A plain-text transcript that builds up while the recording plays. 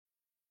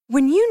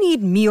When you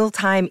need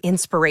mealtime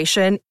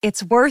inspiration,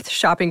 it's worth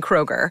shopping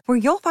Kroger, where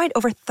you'll find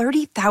over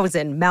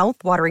 30,000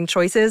 mouth-watering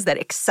choices that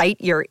excite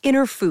your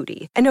inner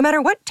foodie. And no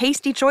matter what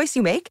tasty choice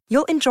you make,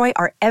 you'll enjoy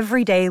our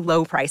everyday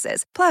low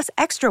prices, plus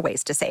extra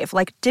ways to save,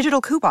 like digital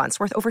coupons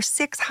worth over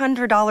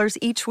 $600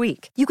 each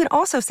week. You can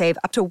also save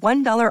up to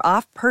 $1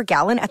 off per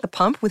gallon at the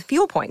pump with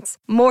fuel points.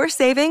 More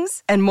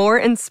savings and more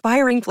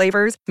inspiring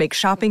flavors make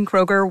shopping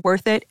Kroger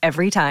worth it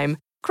every time.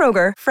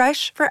 Kroger,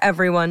 fresh for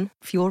everyone.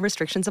 Fuel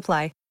restrictions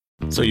apply.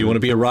 So you want to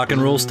be a rock and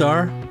roll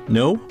star?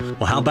 No?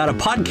 Well, how about a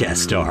podcast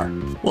star?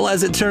 Well,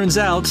 as it turns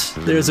out,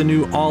 there's a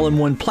new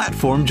all-in-one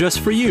platform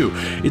just for you.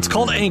 It's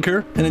called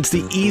Anchor, and it's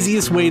the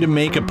easiest way to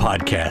make a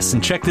podcast.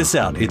 And check this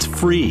out, it's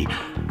free.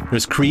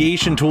 There's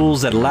creation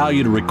tools that allow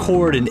you to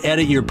record and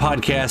edit your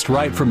podcast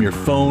right from your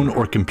phone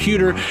or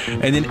computer,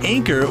 and then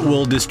Anchor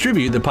will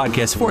distribute the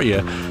podcast for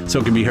you so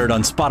it can be heard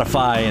on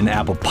Spotify and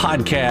Apple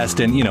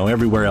Podcast and,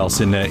 everywhere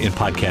else in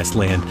podcast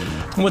land.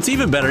 And what's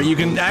even better, you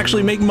can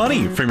actually make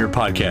money from your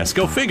podcast.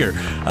 Go figure.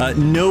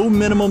 No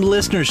minimum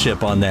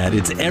listenership on that.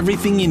 It's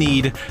everything you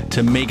need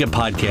to make a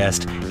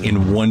podcast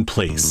in one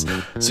place.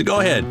 So go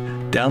ahead.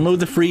 Download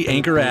the free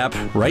Anchor app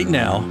right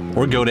now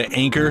or go to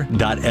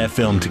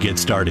anchor.fm to get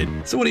started.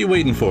 So what are you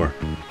waiting for?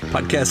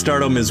 Podcast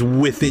stardom is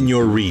within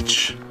your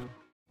reach.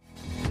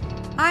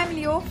 I'm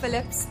Lior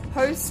Phillips,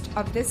 host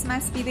of This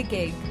Must Be the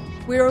Gig.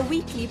 We're a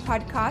weekly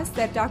podcast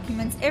that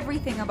documents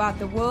everything about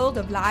the world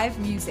of live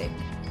music,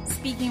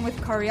 speaking with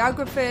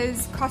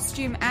choreographers,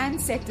 costume and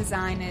set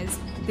designers,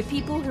 the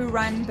people who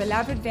run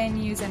beloved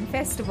venues and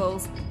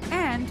festivals,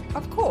 and,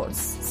 of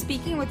course,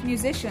 speaking with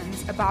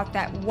musicians about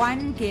that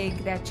one gig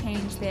that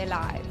changed their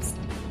lives.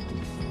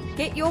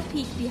 Get your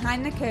peek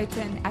behind the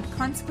curtain at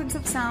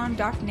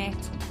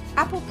consequenceofsound.net,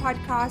 Apple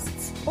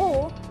Podcasts,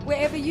 or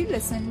wherever you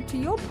listen to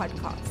your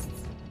podcasts.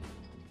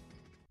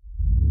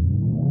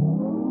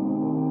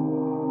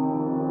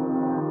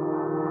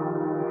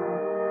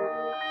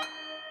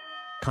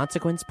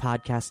 Consequence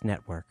Podcast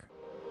Network.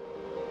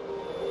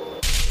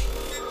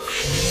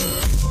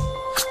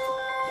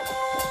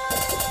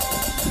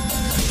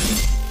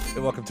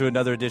 And welcome to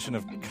another edition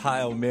of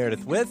Kyle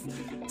Meredith With.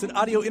 It's an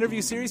audio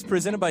interview series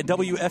presented by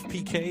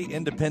WFPK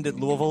Independent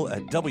Louisville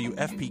at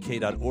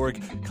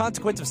WFPK.org.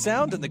 Consequence of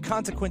Sound and the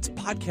Consequence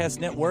Podcast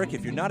Network.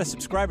 If you're not a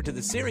subscriber to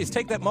the series,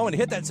 take that moment,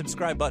 hit that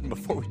subscribe button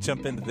before we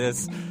jump into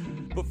this.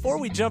 Before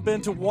we jump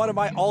into one of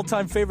my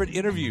all-time favorite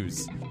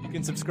interviews, you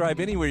can subscribe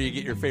anywhere you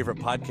get your favorite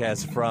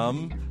podcasts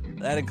from.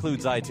 That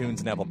includes iTunes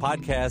and Apple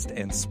Podcast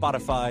and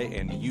Spotify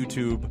and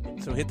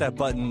YouTube. So hit that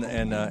button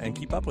and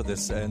keep up with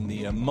us and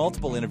the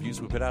multiple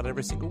interviews we put out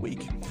every single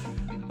week.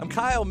 I'm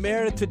Kyle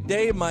Meredith.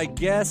 Today, my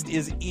guest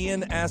is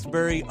Ian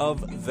Astbury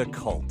of The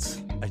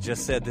Cult. I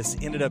just said this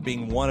ended up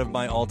being one of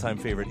my all-time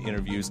favorite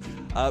interviews.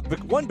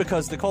 One,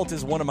 because The Cult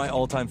is one of my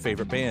all-time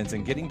favorite bands,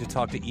 and getting to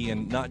talk to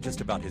Ian not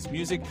just about his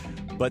music,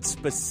 but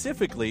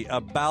specifically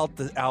about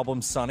the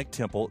album Sonic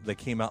Temple that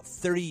came out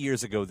 30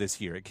 years ago this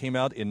year. It came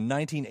out in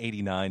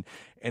 1989,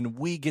 and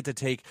we get to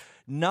take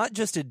not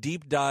just a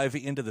deep dive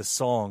into the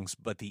songs,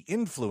 but the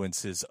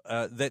influences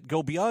that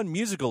go beyond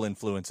musical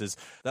influences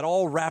that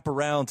all wrap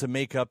around to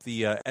make up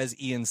the, as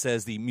Ian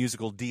says, the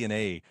musical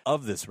DNA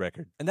of this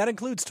record. And that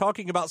includes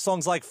talking about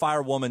songs like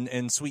Firewoman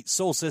and Sweet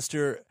Soul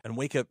Sister and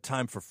Wake Up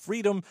Time for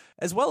Freedom,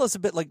 as well as a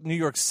bit like New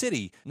York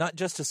City, not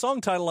just a song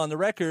title on the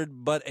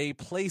record, but a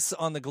place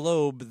on the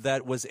globe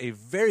that was a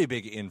very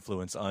big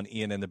influence on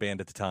Ian and the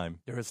band at the time.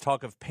 There was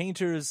talk of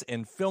painters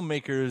and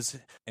filmmakers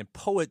and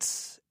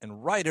poets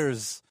and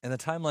writers, and the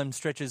timeline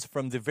stretches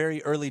from the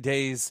very early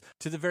days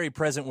to the very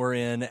present we're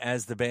in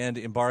as the band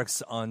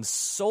embarks on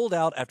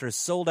sold-out after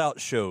sold-out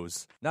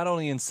shows, not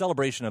only in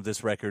celebration of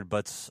this record,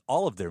 but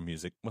all of their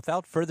music.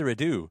 Without further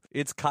ado,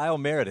 it's Kyle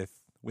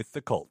Meredith with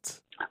The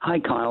Cult. Hi,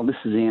 Kyle. This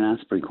is Ian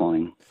Astbury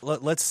calling.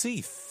 Let's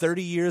see.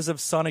 30 years of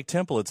Sonic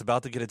Temple. It's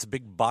about to get its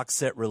big box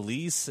set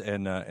release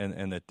and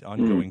the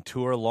ongoing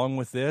tour along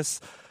with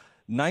this.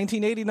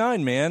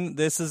 1989, man.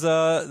 This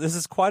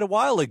is quite a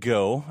while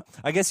ago.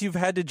 I guess you've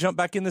had to jump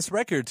back in this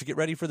record to get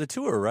ready for the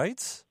tour,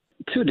 right?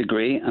 To a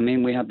degree. I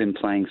mean, we have been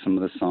playing some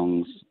of the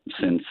songs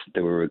since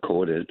they were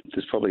recorded.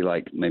 There's probably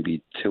like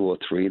maybe 2 or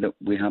 3 that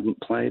we haven't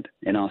played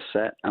in our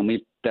set. And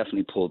we've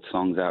definitely pulled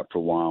songs out for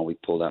a while. We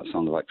pulled out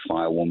songs like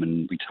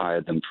Firewoman,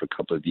 retired them for a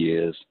couple of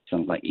years.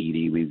 Songs like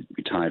Edie, we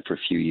retired for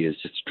a few years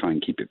just to try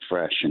and keep it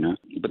fresh, you know.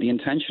 But the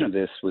intention of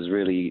this was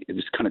really, it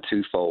was kind of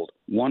twofold.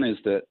 One is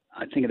that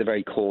I think at the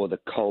very core, The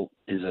Cult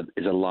is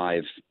a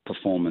live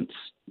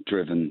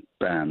performance-driven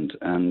band,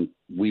 and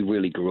we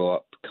really grew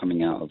up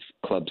coming out of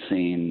club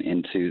scene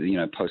into,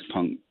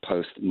 post-punk,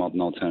 post-modern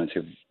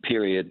alternative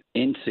period,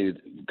 into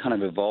kind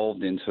of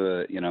evolved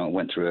into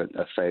went through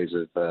a phase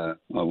of,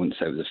 I wouldn't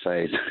say it was a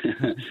phase,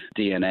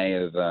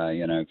 DNA of,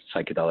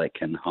 psychedelic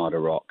and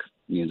harder rock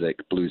music,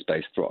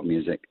 blues-based rock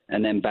music,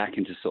 and then back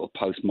into sort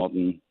of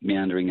postmodern,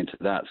 meandering into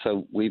that.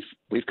 So we've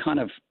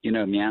kind of,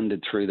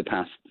 meandered through the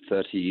past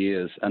 30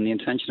 years. And the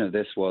intention of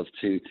this was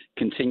to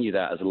continue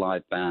that as a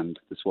live band.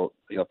 That's what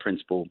your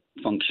principal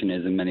function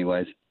is in many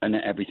ways, and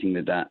everything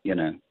that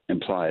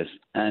implies.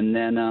 And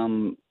then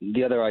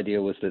the other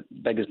idea was that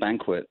Beggars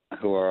Banquet,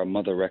 who are our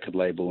mother record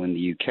label in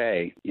the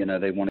UK,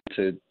 they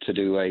wanted to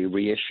do a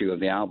reissue of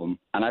the album.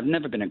 And I've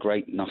never been a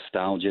great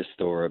nostalgist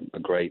or a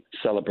great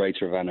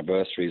celebrator of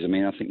anniversaries. I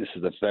mean, I think this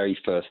is the very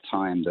first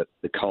time that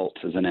the Cult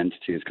as an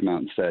entity has come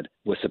out and said,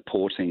 we're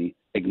supporting,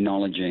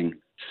 acknowledging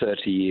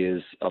 30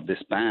 years of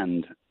this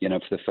band,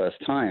 for the first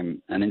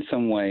time. And in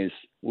some ways,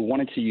 we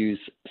wanted to use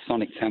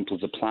Sonic Temple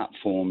as a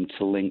platform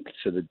to link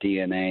to the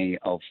DNA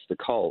of the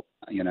Cult.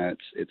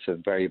 It's a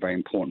very, very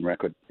important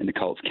record in the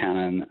Cult's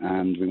canon,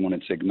 and we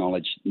wanted to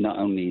acknowledge not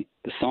only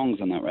the songs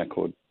on that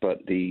record, but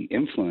the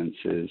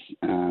influences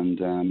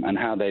and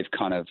how they've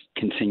kind of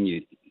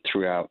continued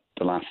throughout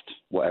the last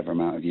whatever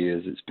amount of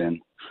years it's been.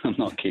 I'm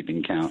not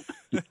keeping count.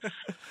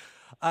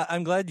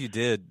 I'm glad you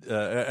did.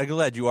 I'm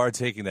glad you are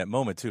taking that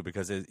moment too,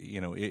 because it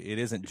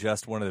isn't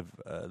just one of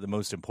the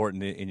most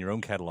important in your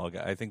own catalog.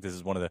 I think this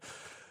is one of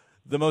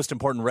the most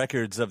important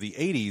records of the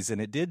 '80s,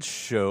 and it did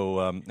show.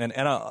 And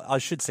I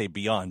should say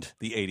beyond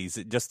the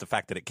 '80s, just the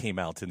fact that it came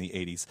out in the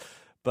 '80s.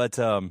 But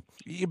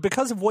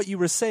because of what you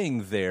were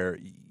saying there,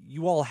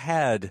 you all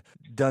had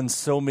done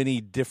so many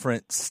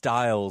different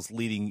styles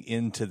leading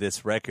into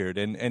this record,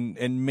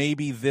 and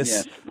maybe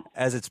this, yes,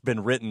 as it's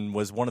been written,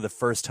 was one of the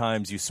first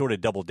times you sort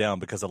of doubled down,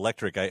 because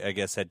Electric, I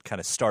guess, had kind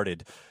of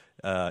started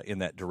in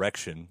that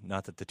direction.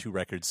 Not that the two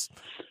records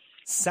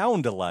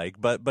sound alike,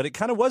 but it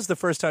kind of was the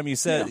first time you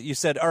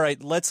said, all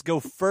right, let's go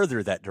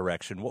further that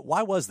direction.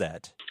 Why was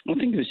that? I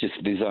think it was just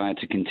a desire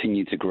to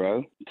continue to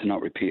grow, to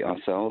not repeat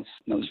ourselves.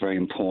 That was very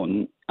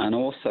important. And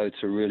also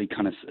to really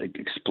kind of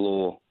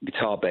explore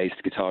guitar-based,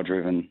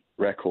 guitar-driven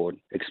record,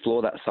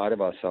 explore that side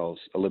of ourselves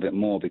a little bit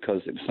more,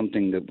 because it was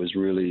something that was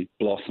really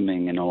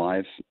blossoming in our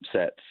live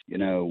sets.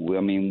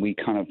 We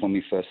kind of, when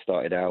we first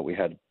started out, we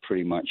had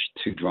pretty much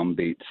two drum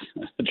beats,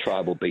 a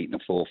tribal beat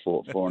and a four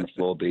and a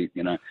floor beat,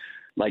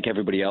 like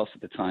everybody else at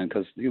the time,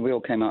 because we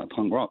all came out of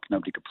punk rock.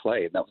 Nobody could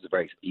play, and that was a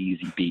very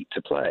easy beat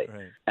to play.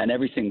 Right. And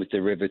everything was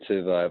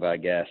derivative of, I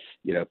guess,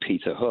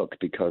 Peter Hook,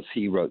 because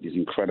he wrote these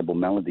incredible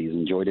melodies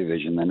in Joy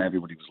Division, and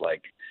everybody was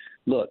like,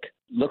 look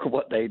at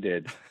what they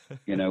did.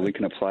 We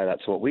can apply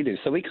that to what we do.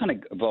 So we kind of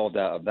evolved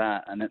out of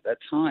that. And at that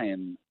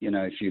time,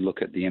 if you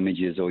look at the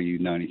images or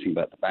anything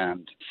about the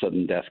band,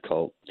 Sudden Death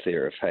Cult,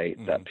 Theater of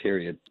Hate, that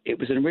period, it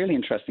was a really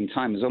interesting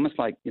time. It was almost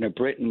like,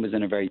 Britain was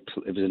in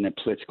a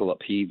political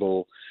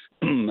upheaval.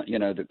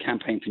 The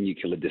campaign for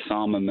nuclear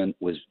disarmament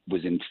was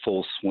in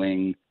full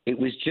swing. It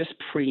was just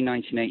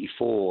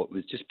pre-1984. It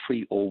was just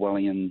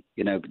pre-Orwellian.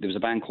 There was a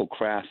band called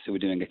Crass who were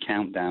doing a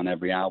countdown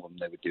every album.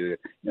 They would do,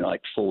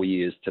 like 4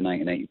 years to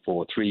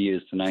 1984, 3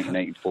 years to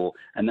 1984,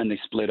 and then they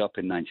split up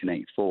in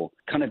 1984,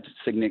 kind of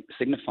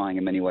signifying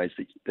in many ways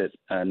that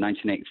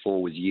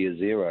 1984 was year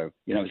zero.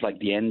 It was like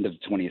the end of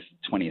the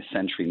 20th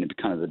century and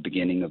kind of the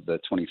beginning of the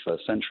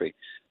 21st century.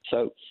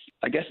 So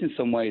I guess in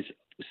some ways,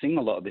 seeing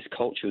a lot of this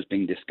culture was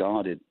being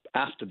discarded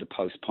after the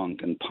post-punk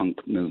and punk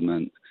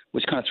movement,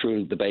 which kind of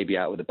threw the baby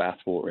out with the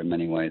bathwater in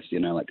many ways.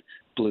 Like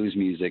blues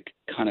music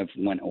kind of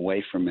went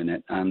away for a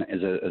minute and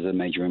as a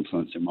major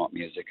influence in rock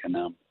music, and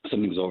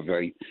something was all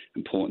very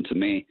important to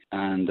me,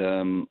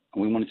 and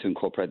we wanted to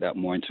incorporate that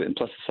more into it. And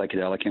plus the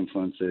psychedelic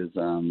influences,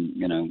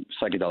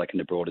 psychedelic in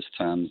the broadest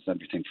terms,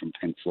 everything from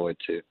Pink Floyd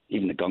to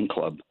even the Gun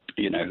Club,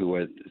 who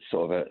were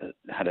sort of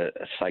had a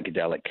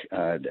psychedelic,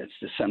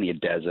 certainly a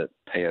desert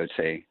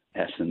peyote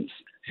essence,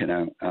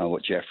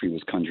 what Jeffrey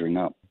was conjuring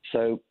up.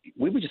 So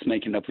we were just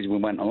making it up as we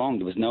went along.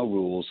 There was no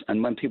rules.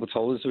 And when people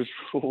told us there was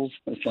rules,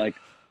 it's like,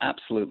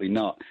 absolutely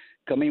not.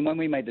 I mean, when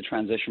we made the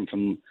transition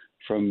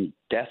from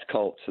Death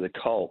Cult to the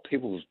Cult,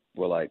 people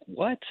were like,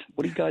 what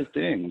are you guys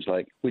doing? It was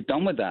like, we're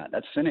done with that.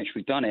 That's finished.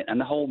 We've done it. And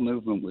the whole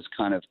movement was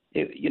kind of,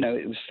 it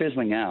was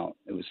fizzling out.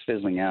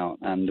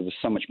 And there was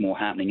so much more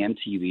happening.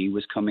 MTV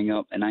was coming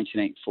up. And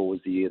 1984 was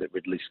the year that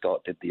Ridley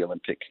Scott did the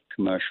Olympic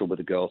commercial with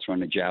a girl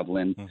throwing a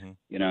javelin. Mm-hmm.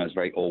 It was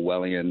very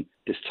Orwellian,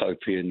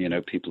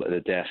 dystopian, people at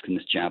a desk and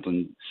this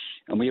javelin.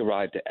 And we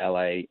arrived at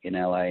LA in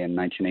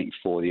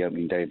 1984, the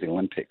opening day of the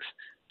Olympics.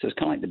 So it's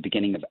kind of like the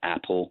beginning of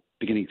Apple,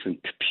 beginning of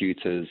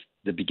computers,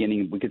 the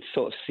beginning, we could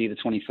sort of see the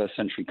 21st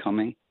century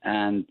coming,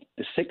 and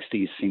the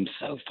 60s seemed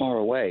so far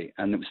away,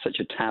 and it was such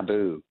a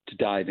taboo to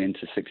dive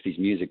into 60s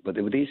music. But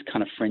there were these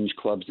kind of fringe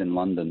clubs in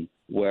London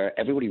where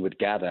everybody would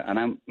gather, and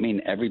I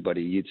mean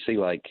everybody. You'd see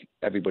like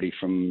everybody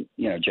from,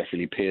 Jeffrey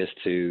Lee Pierce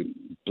to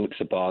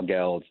Blixa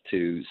Bargeld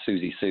to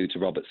Susie Sue to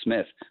Robert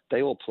Smith.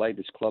 They all played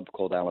this club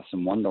called Alice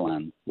in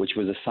Wonderland, which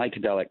was a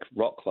psychedelic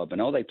rock club,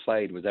 and all they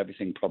played was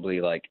everything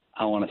probably like,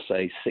 I want to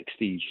say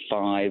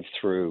 65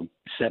 through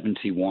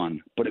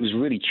 71, but it was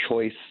really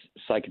choice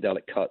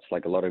psychedelic cuts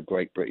like a lot of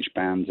great British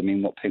bands. I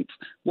mean,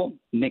 what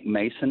Nick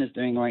Mason is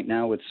doing right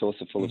now with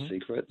Saucer Full of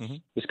Secrets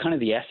was kind of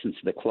the essence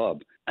of the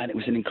club. And it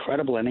was an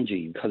incredible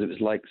energy because it was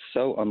like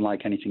so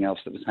unlike anything else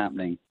that was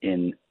happening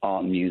in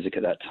art and music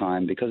at that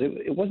time, because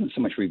it wasn't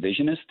so much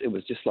revisionist. It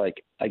was just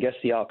like, I guess,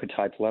 the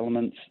archetypal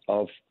elements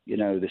of, you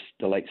know,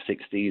 the late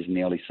 60s and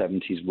the early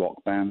 70s rock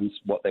bands.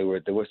 What they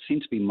were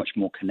seemed to be much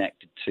more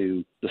connected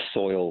to the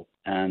soil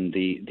and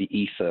the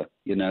ether.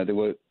 You know,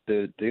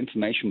 the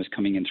information was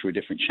coming in through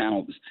different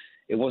channels.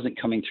 It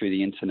wasn't coming through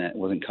the internet. It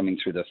wasn't coming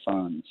through their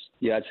phones.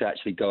 You had to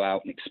actually go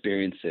out and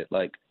experience it.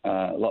 Like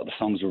a lot of the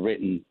songs were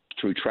written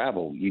through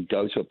travel. You'd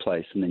go to a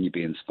place and then you'd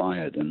be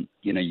inspired. And,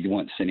 you know, you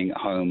weren't sitting at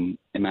home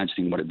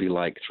imagining what it'd be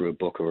like through a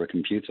book or a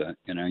computer.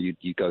 You know,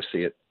 you go see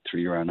it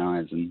through your own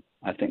eyes. And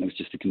I think it was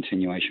just a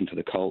continuation for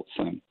the cult.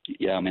 So,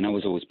 yeah, I mean, I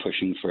was always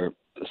pushing for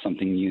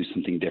something new,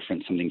 something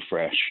different, something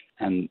fresh.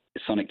 And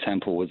Sonic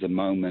Temple was a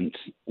moment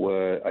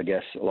where I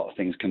guess a lot of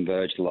things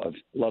converged, a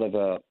lot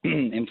of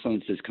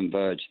influences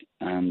converged.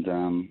 And,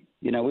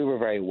 you know, we were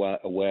very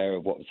aware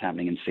of what was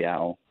happening in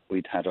Seattle.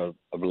 We'd had a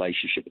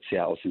relationship with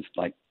Seattle since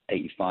like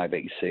 85,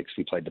 86.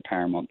 We played the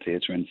Paramount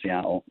Theater in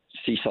Seattle.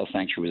 Seashell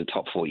Sanctuary was a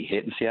top 40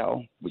 hit in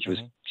Seattle, which was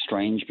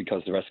strange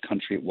because the rest of the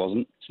country it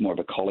wasn't. It's more of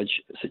a college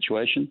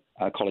situation,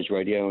 college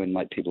radio, and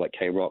like people like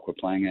K-Rock were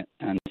playing it.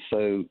 And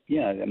so,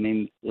 yeah, I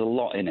mean, there's a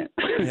lot in it.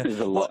 There's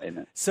a lot in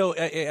it. So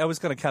I was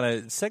going to kind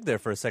of seg there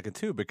for a second,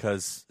 too,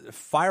 because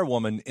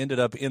Firewoman ended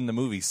up in the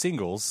movie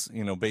Singles,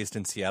 you know, based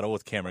in Seattle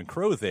with Cameron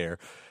Crowe there.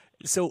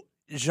 So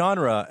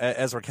genre,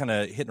 as we're kind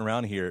of hitting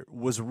around here,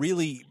 was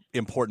really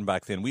important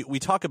back then. We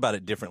talk about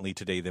it differently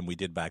today than we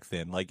did back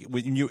then. Like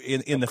when you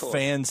in the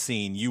fan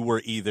scene, you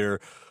were either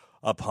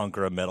a punk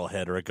or a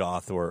metalhead or a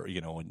goth or,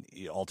 you know, an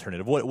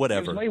alternative,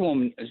 whatever. It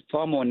was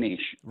far more niche.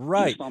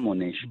 Right. It was far more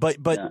niche. But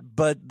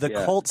the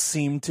cult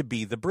seemed to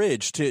be the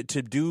bridge to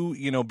do,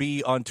 you know,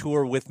 be on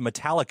tour with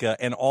Metallica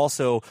and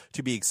also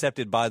to be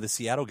accepted by the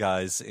Seattle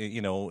guys,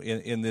 you know,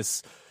 in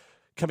this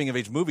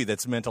coming-of-age movie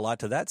that's meant a lot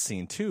to that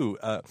scene, too.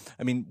 I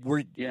mean,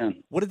 what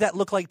did that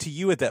look like to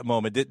you at that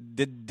moment?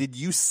 Did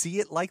you see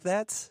it like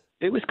that?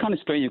 It was kind of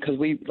strange because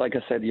we, like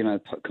I said, you know,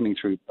 coming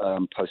through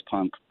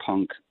post-punk,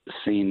 punk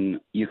scene,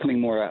 you're coming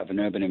more out of an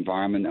urban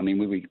environment. I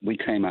mean, we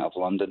came out of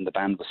London. The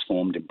band was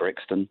formed in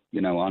Brixton.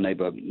 You know, our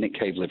neighbor, Nick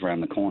Cave, lived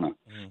around the corner.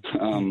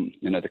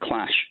 You know, The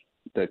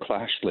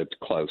Clash lived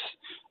close.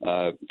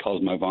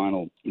 Cosmo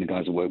Vinyl, the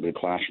guys who worked with The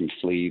Clash and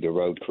Flea, the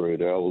Road Crew,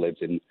 they all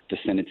lived in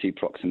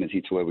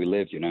proximity to where we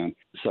lived, you know.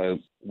 So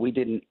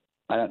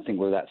I don't think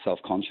we were that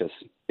self-conscious.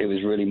 It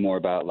was really more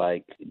about,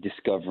 like,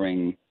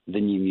 discovering the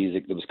new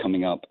music that was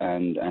coming up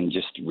and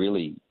just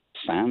really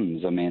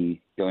fans. I mean,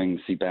 going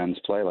to see bands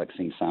play, like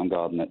seeing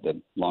Soundgarden at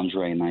the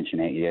Lingerie in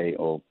 1988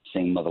 or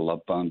seeing Mother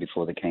Love Bone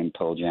before they came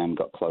Pearl Jam,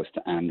 got close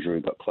to Andrew,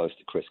 got close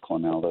to Chris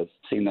Cornell.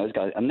 Seeing those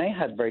guys, and they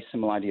had very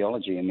similar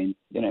ideology. I mean,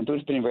 you know, it would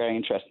have been very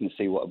interesting to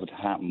see what would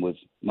happen with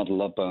Mother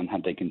Love Bone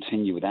had they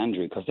continued with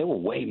Andrew, because they were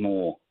way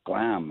more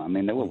glam. I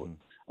mean, they were.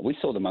 We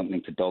saw them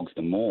opening for Dogs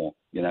the More.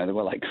 You know, they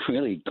were like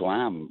really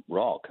glam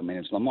rock. I mean,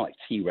 it was more like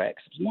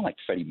T-Rex. It was more like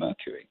Freddie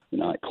Mercury. You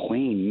know, like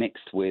Queen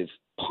mixed with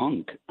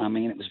punk. I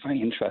mean, it was very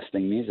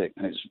interesting music,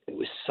 and it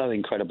was so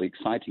incredibly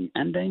exciting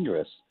and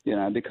dangerous, you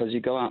know, because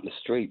you go out in the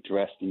street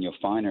dressed in your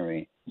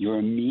finery, you're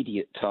an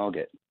immediate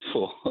target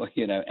for,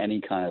 you know,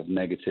 any kind of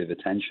negative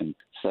attention.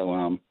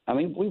 So, I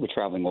mean, we were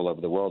traveling all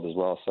over the world as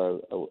well.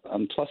 So,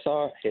 plus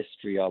our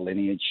history, our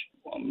lineage,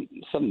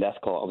 Sudden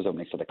Deathcore, I was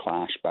opening for The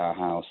Clash,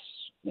 Bauhaus.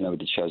 You know, we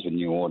did shows with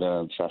New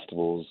Order,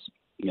 festivals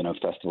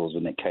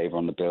with Nick Cave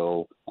on the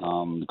bill,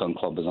 Gun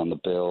Club was on the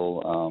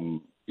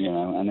bill, you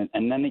know,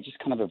 and then it just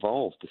kind of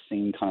evolved. The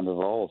scene kind of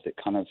evolved. It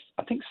kind of,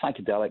 I think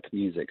psychedelic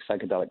music,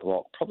 psychedelic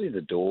rock, probably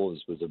The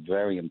Doors was a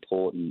very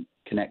important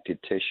connective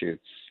tissue,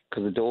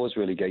 because The Doors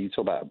really you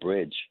talk about a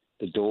bridge.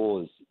 The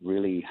Doors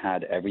really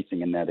had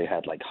everything in there. They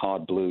had like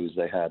hard blues.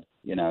 They had,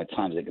 you know, at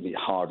times it could be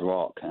hard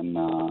rock and,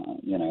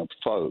 you know,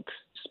 folk,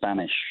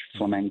 Spanish,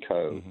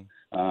 flamenco,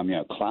 you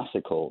know,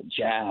 classical,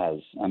 jazz.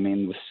 I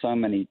mean, with so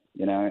many,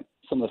 you know,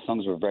 some of the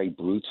songs were very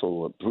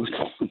brutal,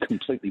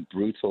 completely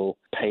brutal,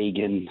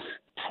 pagan,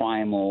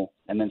 primal.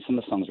 And then some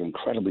of the songs were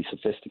incredibly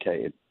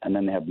sophisticated. And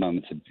then they have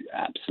moments of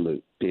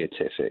absolute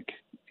beatific.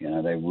 You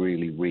know, they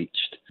really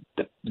reached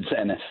the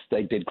zenith.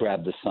 They did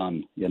grab the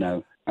sun, you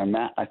know. And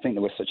that, I think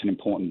they were such an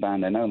important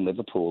band. I know in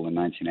Liverpool in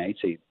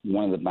 1980,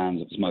 one of the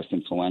bands that was most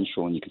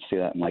influential, and you could see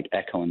that in like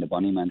Echo and the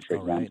Bunnymen, for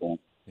example. Right.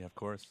 Yeah, of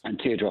course. And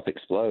Teardrop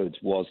Explodes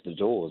was The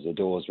Doors. The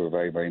Doors were a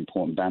very, very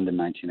important band in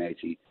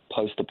 1980,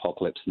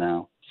 post-apocalypse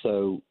now.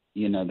 So,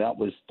 you know, that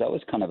was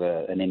kind of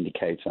an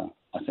indicator,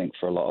 I think,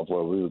 for a lot of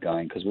where we were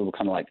going, because we were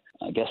kind of like,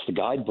 I guess the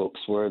guidebooks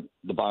were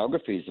the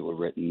biographies that were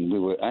written.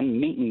 And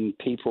meeting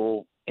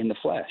people in the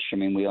flesh. I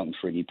mean, we opened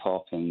for Iggy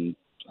Pop in,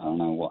 I don't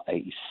know,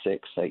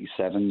 86,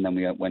 87. Then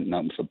we went and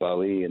opened for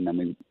Bowie, and then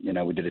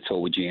we did a tour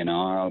with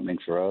GNR opening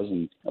for us,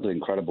 and that was an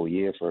incredible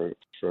year for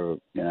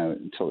you know,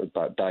 talk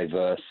about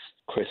diverse,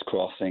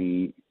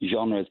 crisscrossing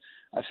genres.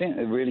 I think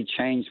it really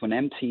changed when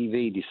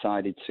MTV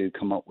decided to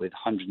come up with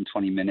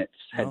 120 Minutes,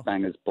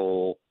 Headbangers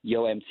Ball,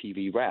 Yo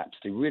MTV Raps,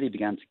 they really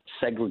began to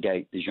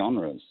segregate the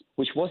genres,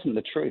 which wasn't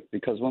the truth,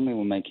 because when we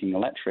were making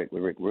Electric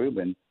with Rick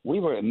Rubin, we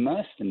were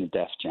immersed in the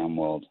Def Jam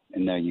world,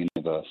 in their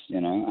universe,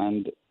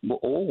 and we're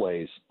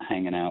always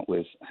hanging out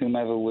with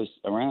whomever was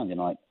around,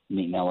 like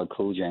meeting LL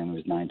Cool J when he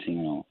was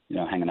 19, or,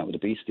 hanging out with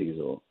the Beasties,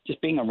 or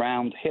just being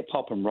around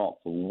hip-hop and rock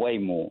were way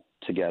more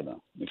together.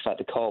 In fact,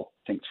 the Cult,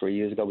 I think 3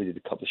 years ago, we did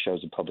a couple of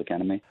shows with Public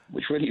Enemy,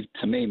 which really,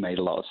 to me, made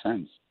a lot of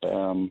sense. But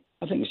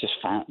I think it's just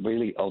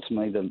really,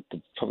 ultimately,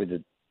 probably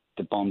the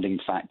bonding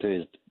factor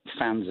is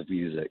fans of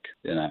music,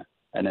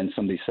 And then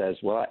somebody says,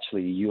 well,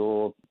 actually,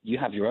 you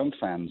have your own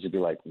fans. You'd be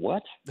like,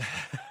 what?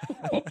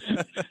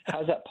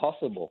 How's that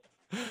possible?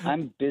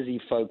 I'm busy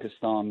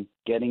focused on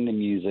getting the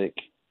music,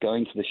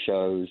 going to the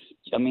shows.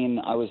 I mean,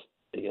 I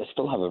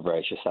still have a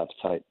voracious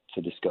appetite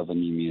to discover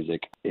new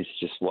music. It's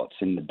just what's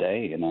in the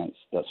day,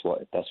 that's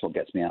what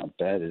gets me out of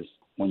bed, is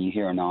when you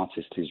hear an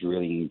artist who's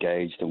really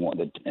engaged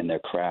in their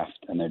craft,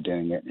 and they're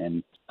doing it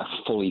in a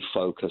fully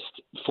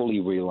focused, fully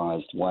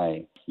realized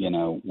way,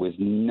 with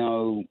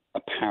no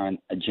apparent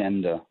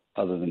agenda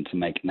other than to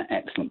make an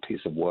excellent piece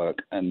of work.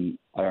 And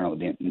I don't know what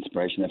the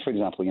inspiration there. For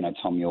example,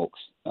 Tom York's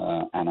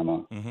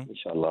Anima,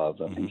 which I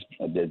love. I think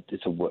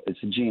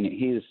it's a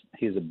genius.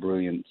 He's a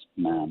brilliant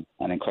man,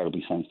 an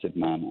incredibly sensitive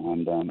man,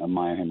 and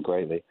admire him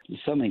greatly.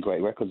 There's so many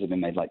great records have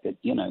been made, like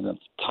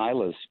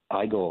Tyler's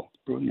Igor,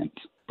 brilliant.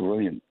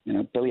 Billie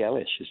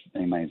Eilish is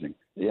amazing.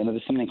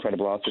 There's so many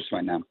incredible artists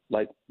right now.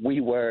 Like,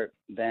 we were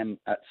them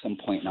at some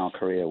point in our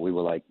career. We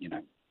were like,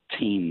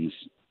 teens,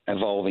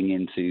 evolving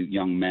into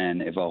young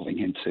men, evolving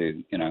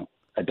into,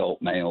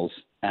 adult males.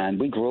 And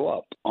we grew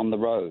up on the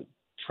road,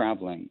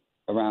 traveling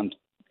around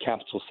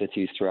capital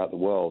cities throughout the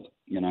world,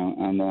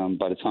 and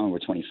by the time we were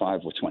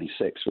 25 or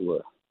 26, we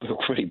were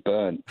pretty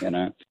burnt,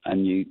 and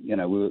we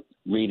were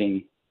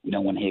reading,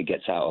 When He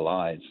Gets Out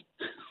Alive,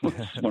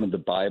 one of the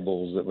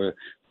Bibles that were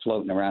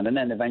floating around, and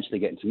then eventually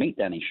getting to meet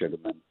Danny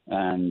Sugarman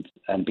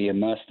and be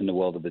immersed in the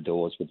world of the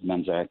Doors with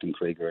Manzarek and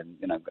Krieger, and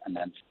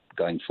then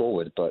going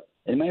forward. But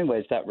in many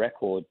ways, that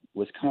record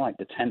was kind of like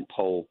the tent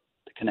pole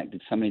that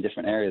connected so many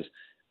different areas,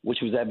 which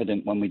was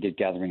evident when we did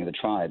Gathering of the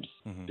Tribes,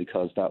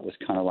 because that was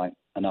kind of like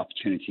an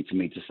opportunity for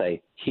me to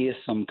say, here's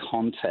some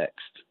context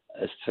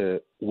as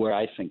to where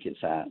I think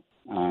it's at.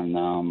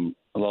 And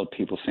a lot of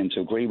people seem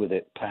to agree with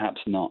it,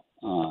 perhaps not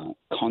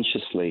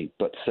consciously,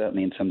 but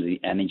certainly in terms of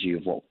the energy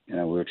of what we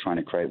were trying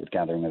to create with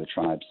Gathering of the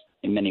Tribes.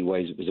 In many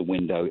ways, it was a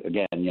window,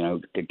 again,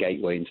 a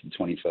gateway into the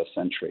 21st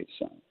century.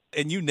 So.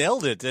 And you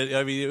nailed it.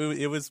 I mean,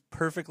 it was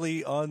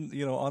perfectly on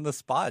the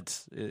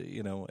spot.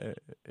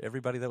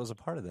 Everybody that was a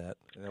part of that.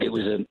 It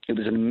was an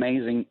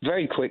amazing,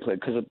 very quickly,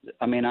 because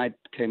I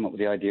came up with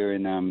the idea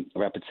in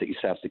Rapid City,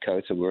 South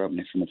Dakota. We were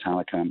opening for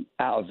Metallica.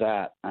 Out of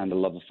that, and a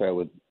love affair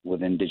with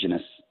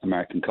indigenous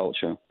American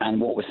culture, and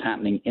what was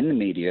happening in the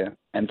media.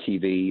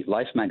 MTV,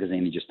 Life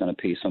magazine had just done a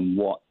piece on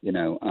what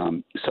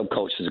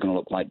subculture is going to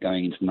look like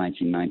going into the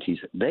 1990s.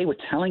 They were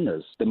telling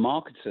us, the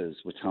marketers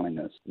were telling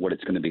us what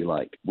it's going to be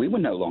like. We were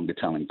no longer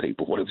telling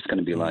people what it was going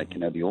to be like,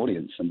 the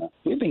audience. And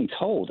we were being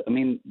told. I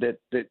mean, the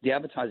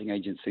advertising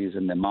agencies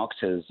and the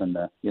marketers and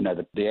the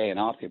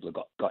A&R people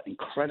got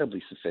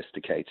incredibly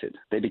sophisticated.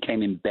 They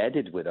became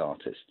embedded with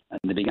artists, and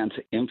they began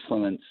to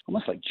influence,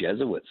 almost like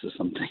Jesuits or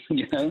something.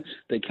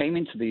 They came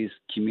into these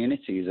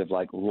communities of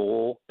like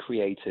raw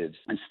creatives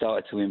and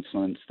started to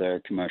influence their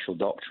commercial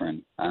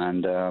doctrine,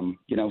 and kind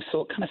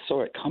of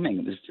saw it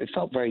coming. It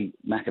felt very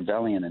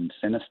Machiavellian and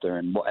sinister,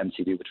 and what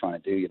MTV were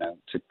trying to do,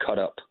 to cut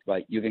up.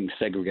 Like, you're getting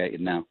segregated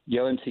now.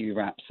 Yo MTV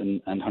Raps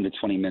and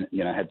 120-minute,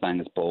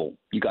 Headbangers Ball.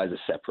 You guys are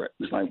separate.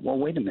 It's like, well,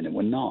 wait a minute,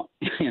 we're not.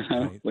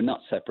 Right. We're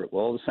not separate.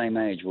 We're all the same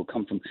age. We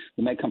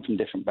may come from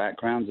different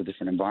backgrounds or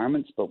different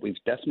environments, but we've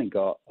definitely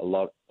got a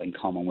lot in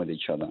common with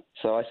each other.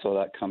 So I saw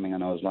that coming,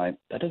 and I was like,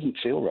 that doesn't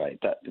feel right.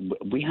 That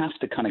we have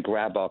to kind of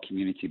grab our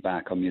community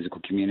back, our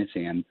musical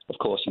community. And of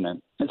course,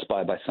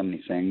 inspired by so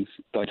many things.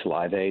 Going to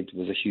Live Aid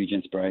was a huge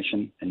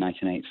inspiration in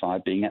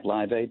 1985. Being at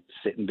Live Aid,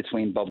 sitting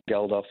between Bob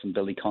Geldof and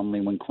Billy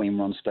Connolly when Queen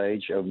were on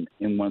stage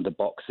in one of the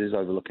boxes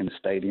overlooking the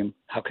stadium.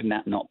 How can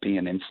that not be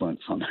an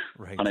influence on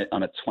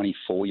a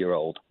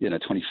 24-year-old,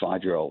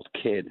 25-year-old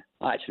kid?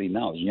 Actually,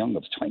 no, I was young. I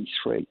was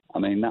 23. I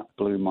mean, that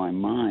blew my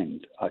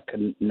mind. I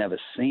could never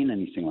seen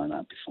anything like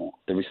that before.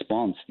 The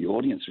response, the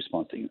audience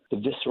response, the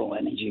visceral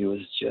energy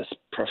was just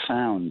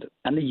profound.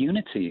 And the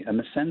unity and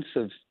the sense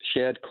of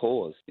shared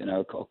cause,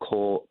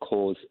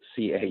 cause,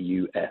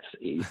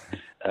 C-A-U-S-E,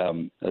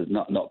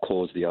 not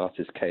cause the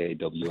artist,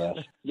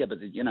 K-A-W-S. Yeah, but,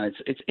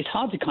 it's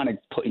hard to kind of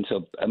put into,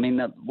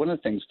 one of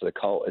the things for the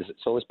cult is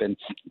it's always been,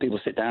 people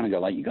sit down and go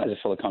like, you guys are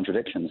full of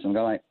contradictions. And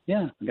go like,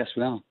 yeah, I guess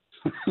we are.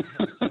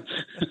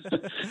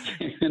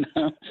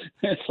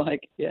 It's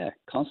like, yeah,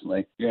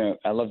 constantly.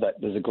 I love that.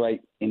 There's a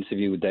great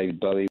interview with David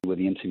Bowie where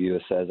the interviewer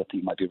says, I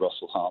think it might be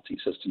Russell Hart, he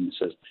says to him,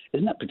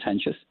 isn't that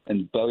pretentious?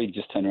 And Bowie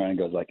just turned around and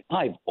goes like,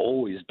 I've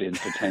always been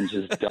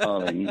pretentious,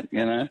 darling,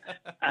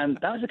 And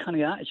that was the kind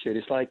of attitude.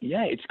 It's like,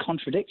 yeah, it's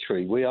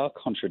contradictory. We are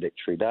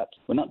contradictory.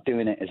 We're not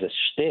doing it as a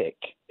shtick.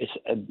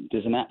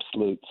 there's an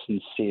absolute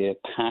sincere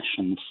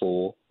passion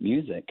for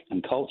music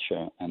and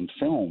culture and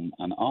film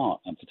and art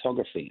and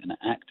photography and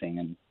acting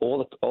and all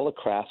the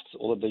crafts,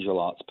 all the visual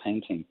arts,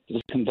 painting.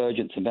 There's a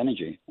convergence of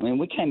energy. I mean,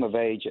 we came of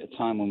age at a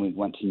time when we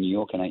went to New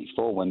York in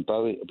 '84 when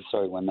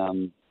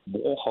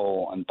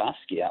Warhol and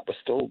Basquiat were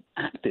still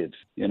active,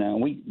 you know,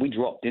 and we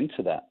dropped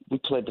into that.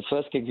 The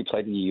first gig we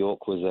played in New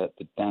York was at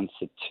the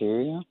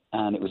Danceteria,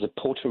 and it was a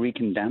Puerto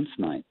Rican dance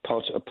night,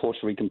 a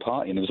Puerto Rican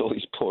party, and there was all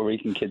these Puerto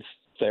Rican kids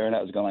staring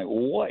at us going like,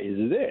 what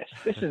is this?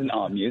 This isn't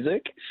our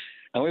music.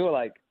 And we were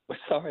like,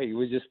 sorry,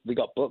 we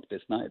got booked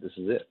this night. This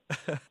is it.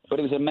 But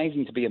it was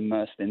amazing to be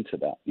immersed into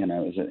that, you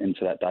know,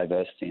 into that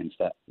diversity, into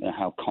that, you know,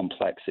 how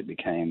complex it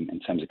became in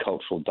terms of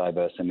cultural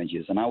diverse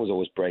images. And I was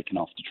always breaking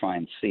off to try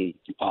and see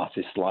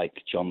artists like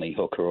John Lee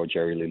Hooker or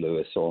Jerry Lee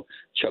Lewis or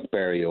Chuck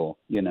Berry or,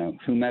 you know,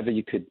 whomever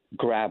you could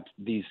grab,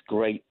 these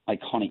great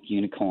iconic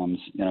unicorns,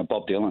 you know,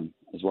 Bob Dylan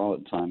as well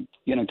at the time,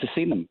 you know, to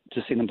see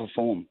them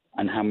perform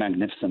and how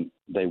magnificent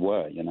they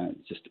were, you know,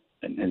 just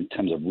in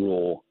terms of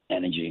raw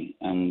energy.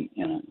 And,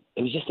 you know,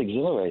 it was just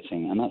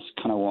exhilarating. And that's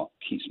kind of what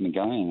keeps me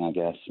going, I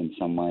guess, in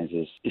some ways,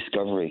 is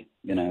discovery,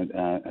 you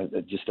know,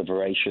 just a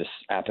voracious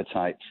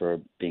appetite for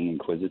being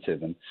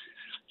inquisitive. And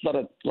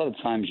a lot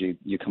of times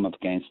you come up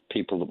against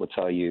people that will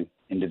tell you,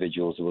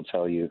 individuals who will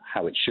tell you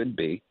how it should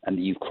be, and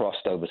that you've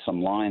crossed over some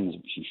lines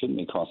which you shouldn't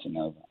be crossing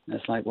over. And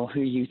it's like, well,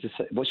 who are you to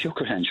say? What's your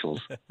credentials?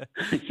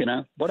 You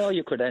know, what are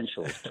your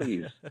credentials?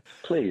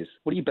 Please.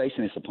 What are you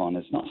basing this upon?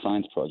 It's not a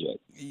science project.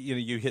 You know,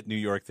 you hit New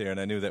York there, and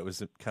I knew that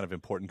was kind of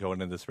important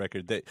going into this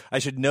record. I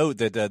should note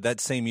that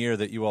that same year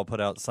that you all put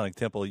out Sonic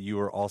Temple, you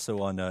were also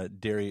on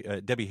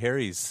Debbie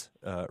Harry's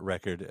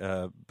record,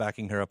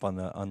 backing her up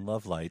on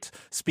Love Light.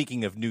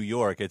 Speaking of New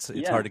York, it's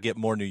hard to get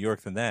more New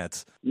York than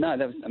that. No,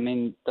 that was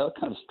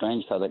kind of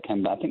strange how that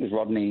came back. I think it was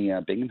Rodney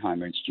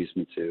Bingenheimer introduced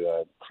me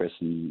to Chris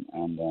and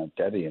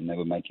Debbie, and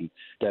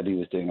Debbie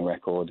was doing a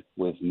record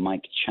with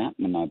Mike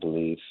Chapman, I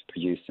believe,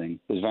 producing.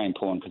 It was very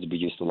important because he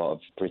produced a lot of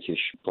British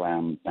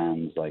glam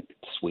bands like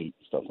Sweet,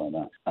 stuff like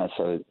that.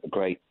 So a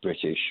great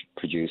British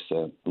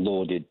producer,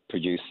 lauded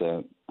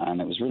producer,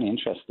 and it was really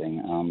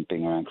interesting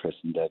being around Chris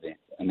and Debbie.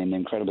 I mean, an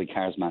incredibly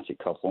charismatic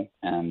couple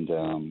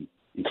and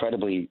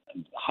incredibly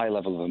high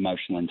level of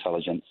emotional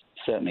intelligence,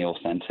 certainly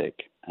authentic.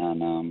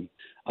 And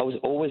I was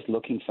always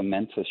looking for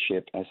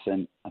mentorship. I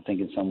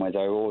think in some ways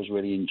I always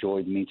really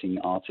enjoyed meeting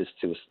artists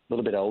who were a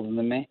little bit older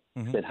than me,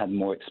 that had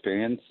more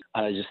experience.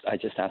 And I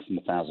just asked them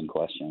 1,000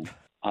 questions.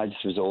 I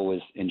just was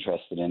always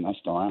interested in, I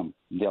still am,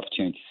 the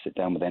opportunity to sit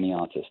down with any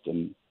artist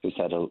and who's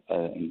had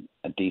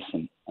a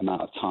decent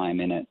amount of time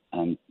in it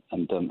and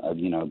done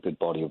a good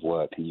body of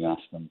work, and you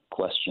ask them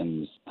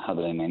questions, how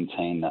do they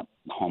maintain that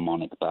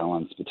harmonic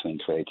balance between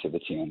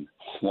creativity and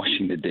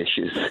washing the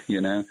dishes,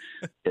 you know?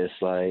 It's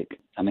like,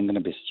 I'm going to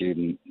be a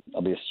student.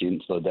 I'll be a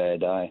student till the day I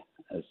die.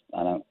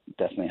 I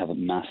definitely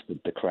haven't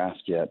mastered the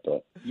craft yet,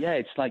 but yeah,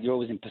 it's like you're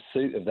always in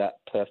pursuit of that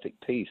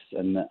perfect piece,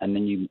 and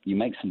then you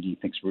make something you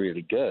think's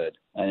really good,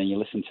 and then you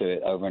listen to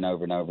it over and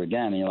over and over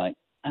again, and you're like,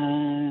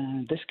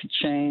 this could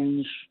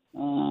change.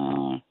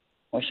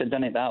 I should have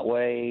done it that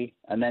way,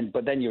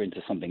 but then you're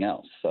into something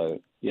else. So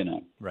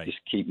just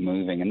keep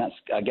moving, and that's,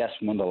 I guess,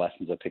 one of the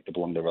lessons I picked up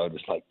along the road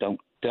was like, don't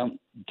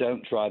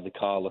drive the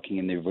car looking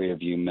in the rear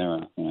view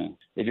mirror. You know?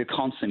 If you're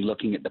constantly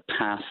looking at the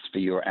past for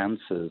your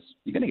answers,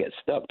 you're going to get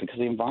stuck because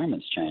the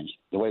environment's changed,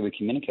 the way we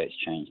communicate's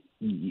changed.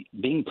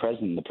 Being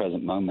present in the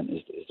present moment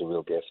is the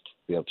real gift.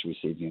 To be able to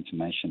receive the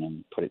information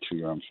and put it through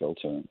your own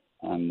filter.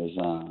 And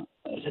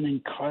there's an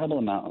incredible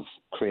amount of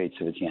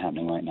creativity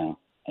happening right now.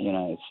 You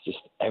know, it's just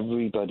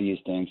everybody is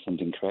doing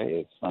something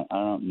creative. I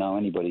don't know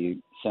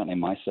anybody, certainly in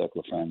my circle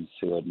of friends,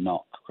 who are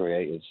not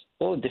creatives.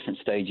 All the different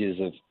stages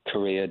of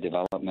career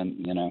development,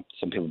 you know,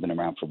 some people have been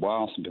around for a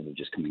while, some people are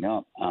just coming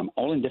up,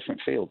 all in different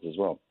fields as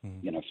well.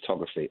 You know,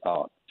 photography,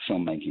 art,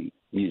 filmmaking,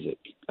 music,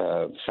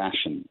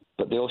 fashion.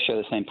 But they all share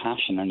the same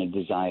passion and a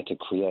desire to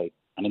create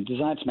and a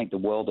desire to make the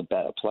world a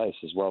better place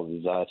as well, a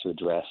desire to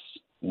address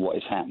what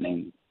is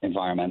happening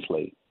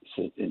environmentally.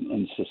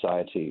 In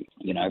society,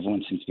 you know,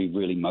 everyone seems to be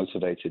really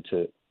motivated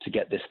to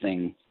get this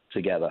thing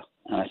together.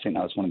 And I think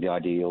that was one of the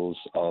ideals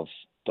of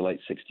the late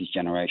 60s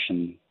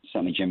generation.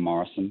 Certainly Jim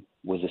Morrison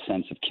was a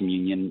sense of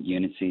communion,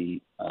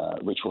 unity,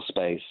 ritual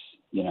space,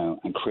 you know,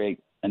 and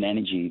create an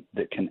energy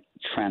that can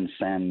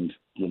transcend,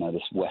 you know,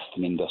 this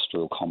Western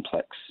industrial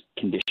complex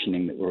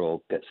conditioning that we're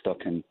all get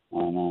stuck in.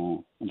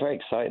 And I'm very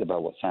excited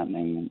about what's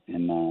happening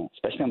in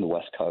especially on the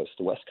West Coast.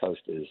 The West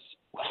Coast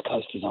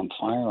is on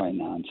fire right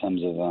now in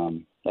terms of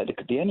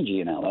the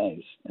energy in LA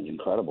is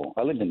incredible.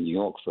 I lived in New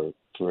York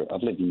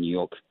I've lived in New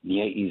York in the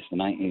 80s, the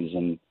 90s,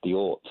 and the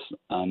aughts,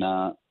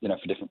 and you know,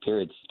 for different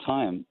periods of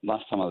time.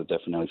 Last time I was there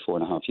for nearly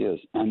 4.5 years,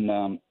 and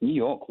New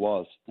York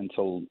was,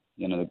 until,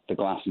 you know, the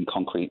glass and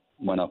concrete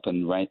went up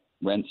and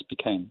rents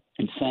became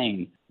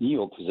insane. New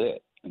York was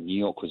it. and New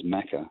York was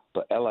Mecca.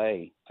 But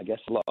LA, I guess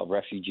a lot of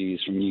refugees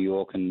from New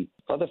York and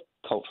other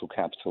cultural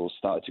capitals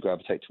started to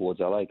gravitate towards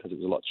LA because it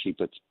was a lot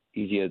cheaper,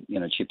 easier,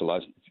 cheaper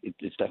lives.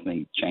 It's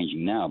definitely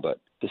changing now, but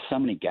there's so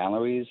many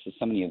galleries, there's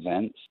so many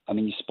events. I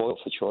mean, you're spoiled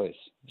for choice.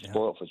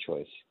 Spoiled for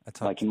choice.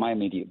 Like in my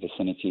immediate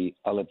vicinity,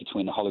 I live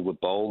between the Hollywood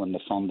Bowl and the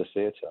Fonda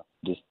Theater.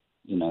 There's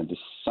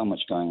so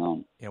much going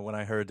on. Yeah, when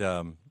I heard,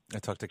 I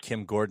talked to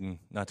Kim Gordon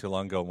not too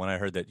long ago, when I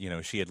heard that,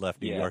 she had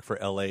left New York for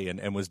L.A.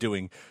 and was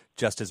doing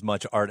just as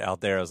much art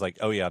out there, I was like,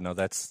 oh, yeah, no,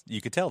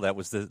 you could tell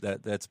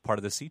that's part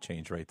of the sea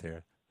change right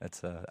there.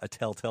 That's a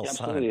telltale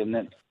sign.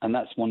 Absolutely, and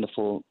that's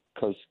wonderful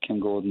because Kim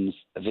Gordon's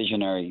a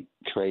visionary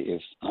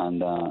creative,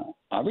 and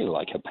I really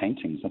like her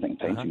paintings. I think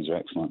paintings are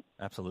excellent.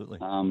 Absolutely.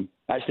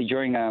 Actually,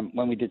 during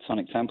when we did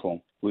Sonic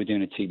Temple, we were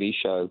doing a TV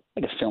show,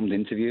 like a filmed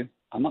interview.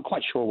 I'm not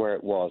quite sure where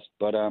it was,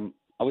 but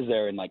I was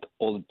there in like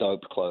all the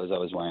dope clothes I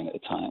was wearing at the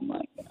time,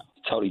 like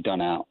totally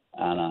done out.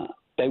 And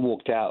they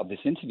walked out of this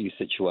interview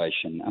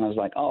situation, and I was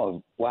like,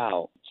 oh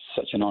wow,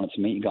 such an honor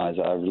to meet you guys.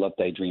 I love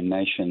Daydream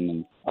Nation,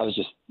 and I was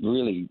just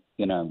really,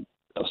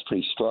 I was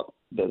pretty struck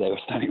that they were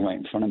standing right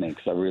in front of me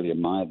because I really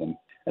admire them.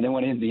 And then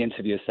when the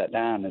interviewer sat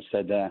down and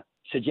said,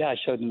 yeah, I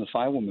showed them the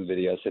Firewoman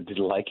video. I said, did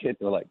you like it?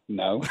 They were like,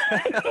 no.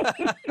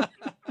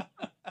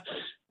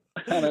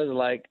 And I was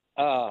like,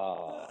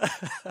 oh,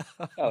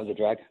 that was a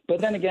drag.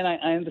 But then again,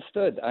 I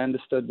understood. I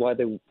understood why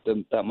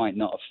that might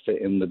not have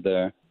fit in with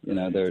their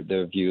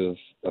view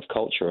of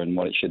culture and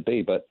what it should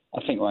be. But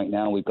I think right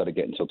now we've got to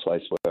get into a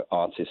place where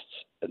artists,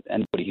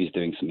 anybody who's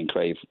doing something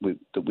creative,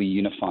 that we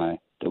unify,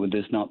 that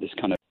there's not this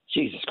kind of,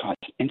 Jesus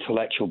Christ,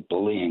 intellectual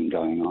bullying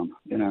going on.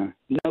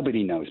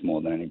 Nobody knows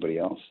more than anybody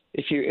else.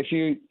 If you're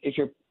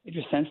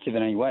sensitive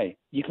in any way,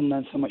 you can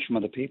learn so much from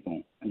other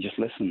people and just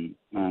listen.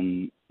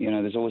 And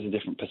there's always a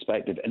different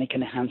perspective, and it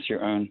can enhance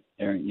your own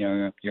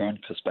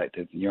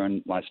perspective, your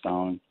own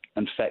lifestyle,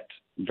 and affect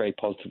very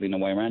positively in the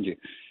way around you.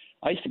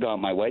 I used to go out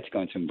my way to go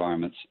into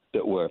environments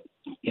that were,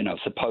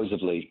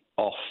 supposedly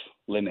off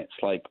limits.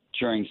 Like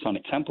during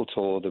Sonic Temple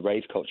tour, the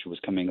rave culture was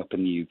coming up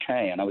in the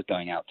UK, and I was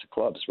going out to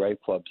clubs, rave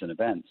clubs and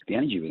events. The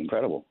energy was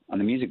incredible, and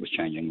the music was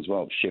changing as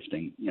well,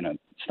 shifting.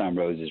 Stone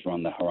Roses were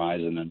on the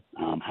horizon, and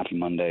Happy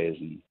Mondays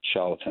and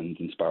Charlatans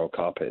and Spiral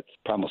Carpets.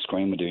 Primal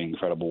Scream were doing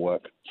incredible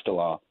work, still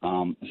are.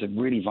 It's a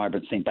really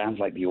vibrant scene. Bands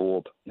like The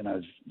Orb,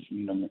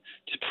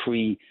 just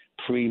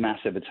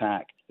pre-Massive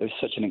Attack. It was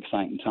such an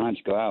exciting time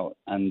to go out,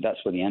 and that's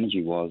where the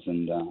energy was.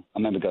 And I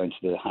remember going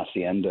to the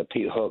Hacienda.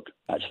 Pete Hook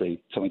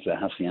actually took me to the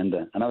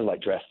Hacienda, and I was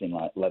like dressed in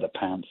like leather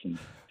pants and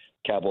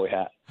cowboy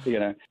hat,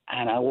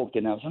 And I walked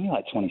in. I was only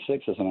like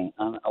 26 or something,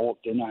 and I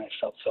walked in and I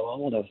felt so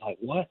old. I was like,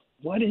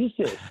 what is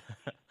this?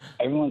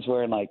 Everyone's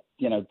wearing like,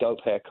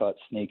 dope haircuts,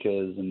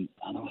 sneakers, and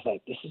I was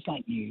like, this is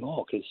like New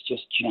York. It's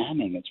just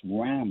jamming. It's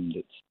rammed.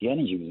 The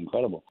energy was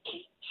incredible.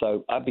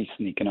 So I'd be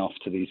sneaking off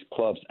to these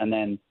clubs and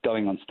then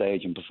going on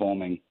stage and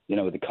performing,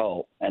 with the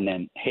Cult, and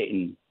then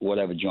hitting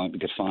whatever joint we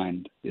could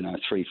find,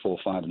 3, 4,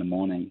 5 in the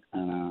morning,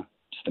 and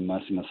just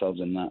immersing ourselves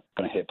in that.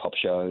 Going to hip hop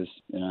shows,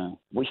 We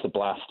used to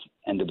blast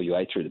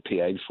NWA through the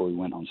PA before we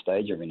went on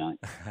stage every night.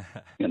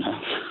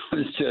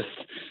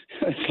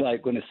 It's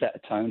like going to set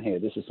a tone here.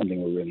 This is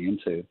something we're really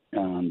into.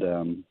 And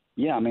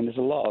there's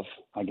a lot of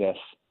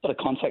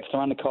context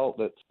around the Cult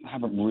that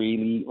haven't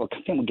really, I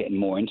think we're getting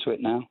more into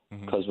it now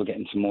because we're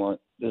getting to more,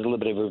 there's a little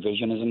bit of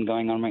revisionism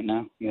going on right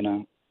now,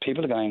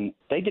 People are going,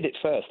 they did it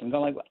first. And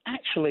going like, well,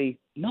 actually,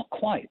 not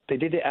quite. They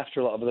did it after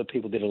a lot of other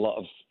people did a lot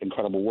of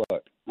incredible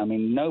work. I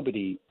mean,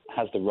 nobody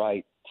has the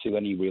right to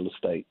any real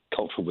estate,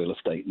 cultural real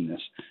estate in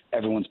this.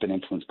 Everyone's been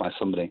influenced by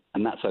somebody,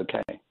 and that's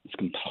okay. It's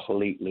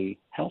completely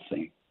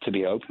healthy to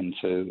be open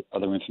to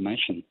other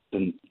information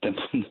than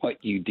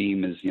what you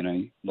deem as,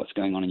 what's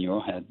going on in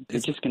your head.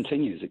 It just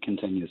continues. It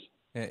continues.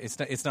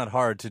 It's not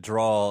hard to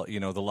draw,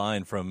 the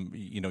line from,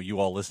 you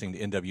all listening to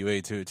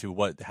NWA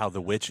to how The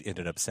Witch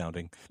ended up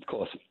sounding. Of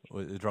course.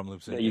 With the drum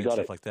loops and got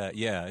stuff like that.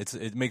 Yeah,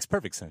 it makes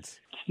perfect sense.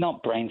 It's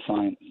not brain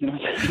science,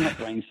 it's not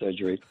brain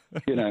surgery,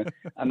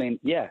 I mean,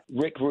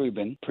 Rick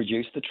Rubin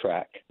produced the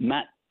track.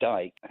 Matt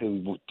Dyke,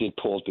 who did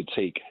Paul's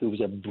Boutique, who was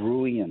a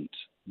brilliant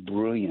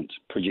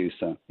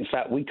producer. In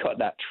fact, we cut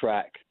that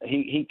track.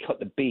 He cut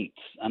the beats,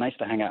 and I used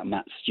to hang out in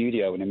Matt's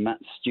studio. And in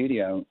Matt's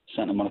studio,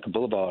 Santa Monica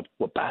Boulevard,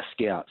 were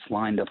Basquiat's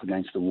lined up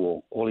against the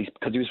wall.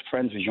 Because he was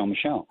friends with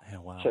Jean-Michel. Yeah,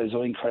 wow. So it was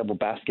all incredible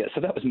Basquiat.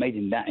 So that was made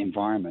in that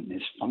environment, in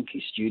this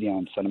funky studio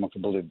in Santa Monica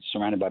Boulevard,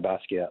 surrounded by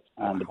Basquiat.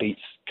 And the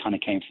beats kind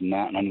of came from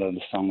that. And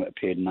another song that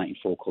appeared in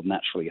 '94 called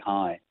Naturally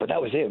High. But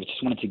that was it. We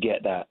just wanted to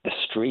get the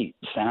street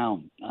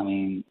sound. I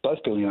mean, both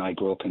Billy and I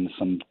grew up in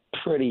some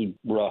pretty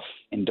rough,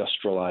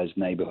 industrialized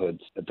neighborhoods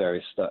at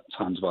various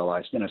times of our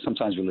lives.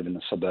 Sometimes we live in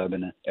the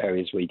suburban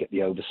areas where you get the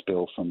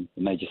overspill from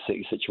the major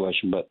city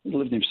situation, but we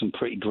lived in some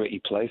pretty gritty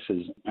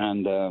places.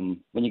 And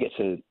when you get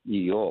to New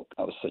York,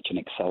 that was such an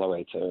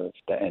accelerator of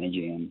that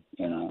energy. And,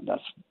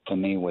 that's, for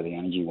me, where the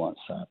energy was.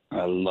 So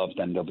I loved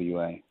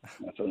NWA. I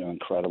thought they were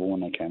incredible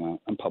when they came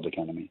out. And Public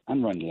Enemy.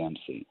 And Run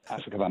DMC.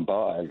 Afrika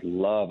Bambaataa. I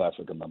love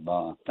Afrika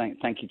Bambaataa.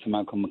 Thank you to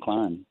Malcolm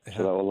McLaren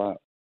for all that.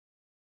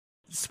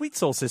 Sweet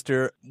Soul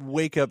Sister,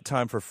 Wake Up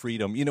Time for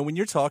Freedom. You know, when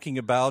you're talking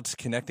about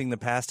connecting the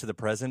past to the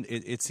present,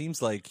 it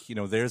seems like, you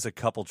know, there's a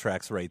couple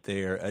tracks right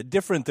there,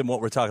 different than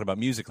what we're talking about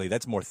musically.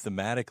 That's more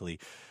thematically.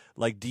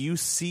 Like, do you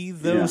see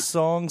those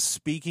songs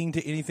speaking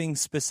to anything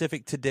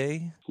specific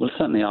today? Well,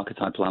 certainly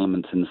archetypal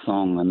elements in the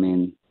song. I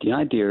mean, the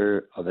idea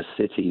of a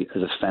city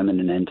as a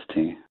feminine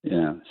entity, you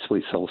know,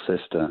 Sweet Soul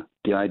Sister,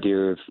 the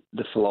idea of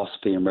the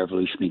philosophy and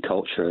revolutionary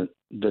culture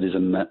that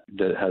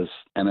has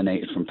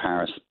emanated from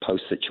Paris,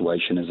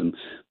 post-situationism,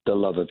 the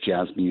love of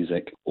jazz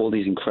music, all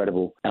these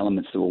incredible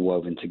elements that were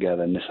woven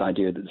together, and this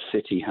idea that the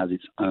city has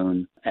its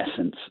own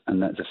essence,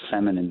 and that's a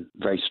feminine,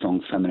 very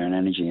strong feminine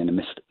energy, and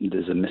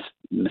there's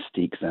a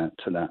mystique there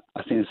to that.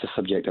 I think it's a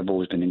subject I've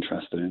always been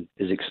interested in,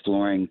 is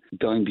exploring,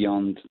 going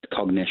beyond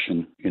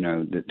cognition, you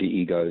know, the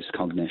ego's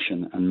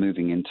cognition, and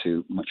moving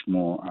into much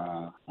more,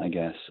 I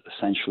guess,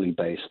 essentially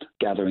based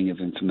gathering of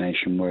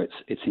information where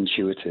it's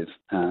intuitive,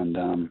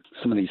 and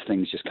some of these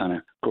things just kind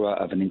of grow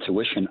out of an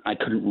intuition. I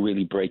couldn't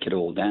really break it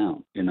all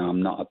down. You know,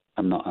 I'm not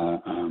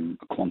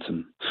a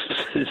quantum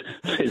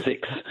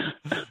physics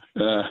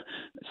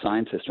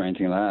scientist or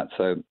anything like that.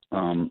 So,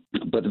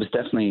 but there was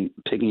definitely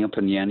picking up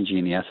on the energy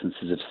and the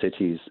essences of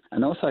cities,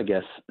 and also, I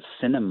guess,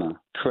 cinema.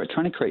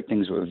 Trying to create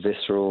things that were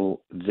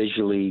visceral,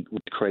 visually,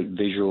 create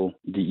visual.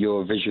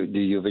 Your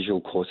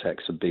visual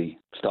cortex would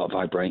start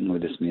vibrating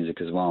with this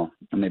music as well,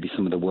 and maybe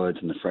some of the words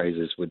and the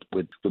phrases would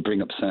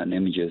bring up certain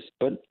images.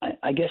 But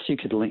I guess you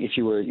could link, if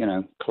you were, you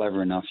know,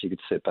 clever enough, you could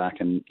sit back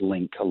and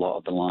link a lot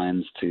of the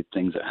lines to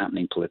things that are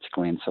happening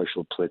politically and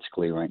social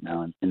politically right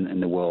now in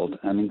the world.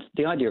 I mean,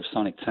 the idea of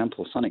Sonic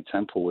Temple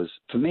was,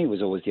 for me,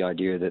 was always the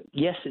idea that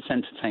yes, it's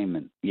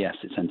entertainment. Yes,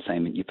 it's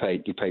entertainment. You pay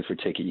for a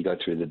ticket, you go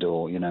through the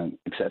door, you know,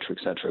 et cetera, et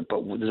cetera.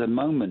 But there's a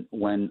moment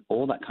when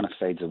all that kind of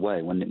fades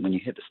away, when you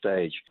hit the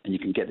stage and you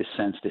can get this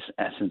sense, this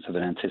essence of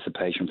an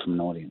anticipation from an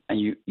audience, and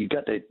you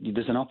get that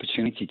there's an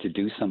opportunity to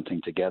do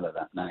something together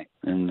that night,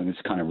 and this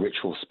kind of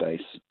ritual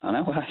space. And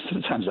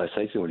sometimes I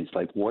say to the audience,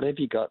 like, whatever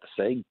you got to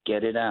say,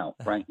 get it out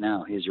right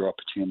now. Here's your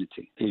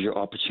opportunity. Here's your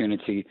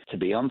opportunity to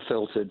be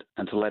unfiltered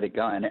and to let it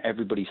go. And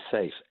everybody's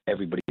safe.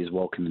 Everybody is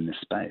welcome in this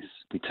space.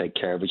 We take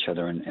care of each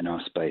other in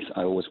our space.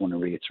 I always want to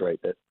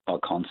reiterate that our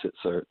concerts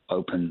are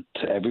open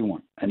to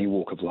everyone, any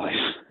walk of life.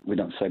 We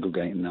don't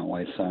segregate in that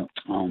way. So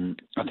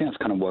I think that's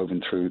kind of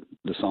woven through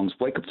the songs.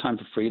 Wake Up Time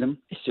for Freedom,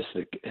 it's just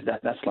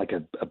that's like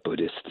a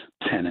Buddhist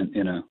tenet,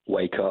 you know,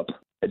 wake up.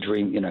 A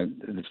dream, you know,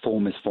 the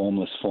form is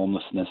formless,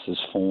 formlessness is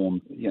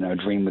form, you know, a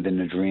dream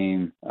within a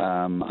dream.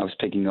 I was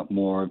picking up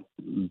more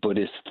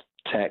Buddhist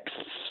texts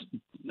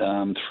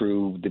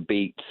through the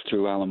Beats,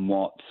 through Alan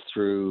Watts,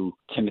 through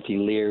Timothy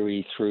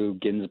Leary, through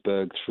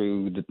Ginsberg,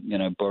 through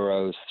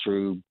Burroughs,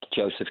 through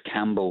Joseph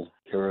Campbell,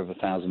 Hero of a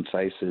Thousand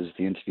Faces,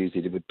 the interviews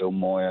he did with Bill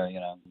Moyer, you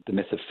know, The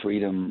Myth of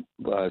Freedom,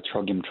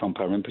 Chogyam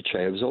Trungpa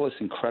Rinpoche. It was all this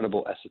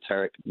incredible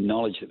esoteric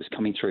knowledge that was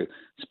coming through,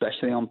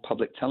 especially on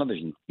public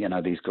television. You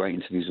know, these great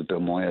interviews with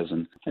Bill Moyers,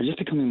 and I'm just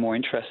becoming more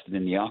interested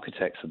in the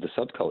architects of the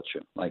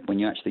subculture. Like when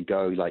you actually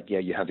go, like, yeah,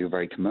 you have your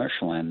very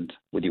commercial end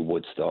with your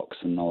Woodstocks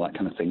and all that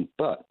kind of thing,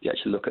 but you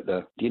actually look at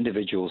the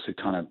individuals who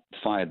kind of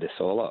fired this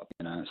all up.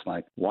 You know, it's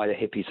like, why do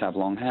hippies have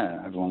long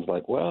hair? Everyone's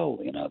like, well,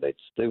 you know,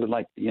 they were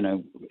like, you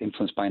know,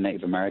 influenced by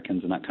Native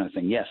Americans and that kind of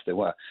thing. Yes, they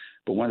were.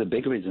 But one of the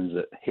big reasons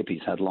that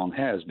hippies had long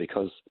hair is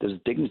because there's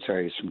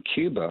dignitaries from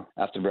Cuba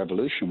after the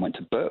revolution went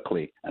to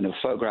Berkeley, and they were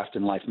photographed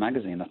in Life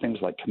magazine. I think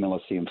it was like Camilo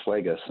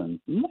Cienfuegos and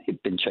might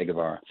have been Che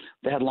Guevara.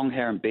 They had long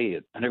hair and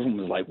beard, and everyone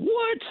was like,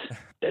 what?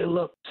 They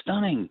look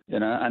stunning, you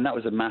know, and that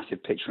was a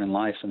massive picture in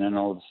life. And then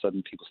all of a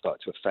sudden people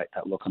started to affect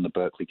that look on the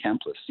Berkeley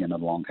campus, you know,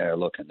 the long hair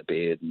look and the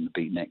beard and the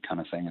beatnik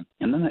kind of thing.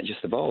 And then that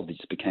just evolved. It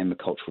just became a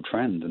cultural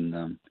trend.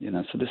 And, you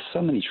know, so there's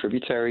so many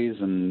tributaries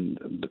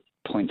and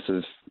points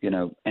of, you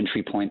know,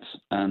 entry points,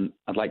 and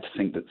I'd like to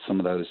think that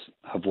some of those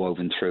have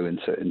woven through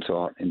into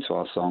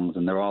our songs,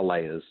 and there are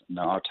layers, and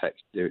there are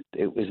text.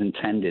 It was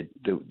intended.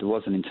 There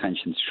was an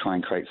intention to try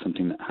and create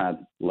something that had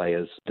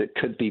layers that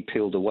could be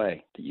peeled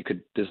away. That you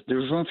could. There's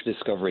room for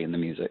discovery in the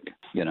music.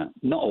 You know,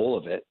 not all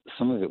of it.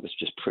 Some of it was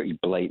just pretty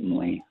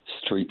blatantly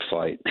street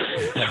fight.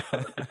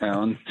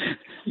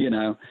 You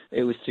know,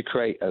 it was to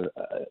create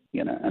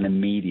an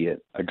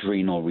immediate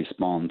adrenal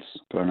response.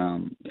 But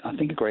I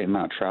think a great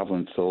amount of travel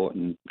and thought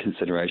and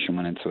consideration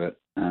went into it.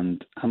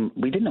 And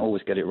we didn't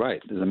always get it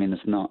right. I mean,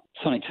 it's not.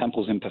 Sonic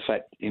Temple's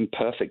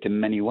imperfect in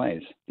many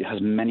ways. It has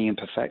many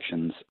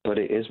imperfections, but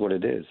it is what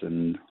it is.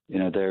 And, you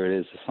know, there it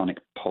is, the sonic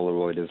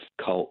Polaroid of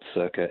Cult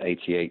circa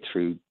 88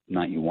 through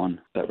 91.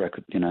 That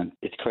record, you know,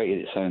 it's created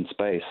its own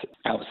space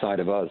outside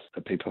of us.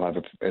 People have,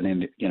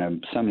 you know,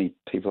 so many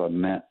people I've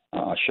met at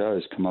our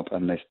shows come up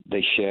and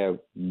they share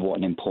what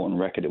an important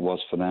record it was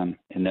for them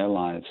in their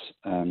lives,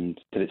 and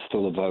that it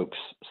still evokes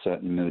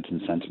certain moods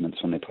and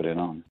sentiments when they put it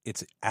on.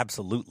 It's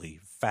absolutely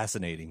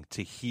fascinating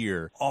to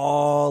hear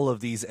all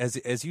of these,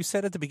 as you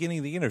said at the beginning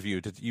of the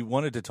interview, you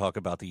wanted to talk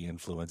about the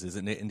influences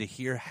and to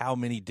hear how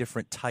many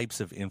different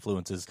types of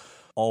influences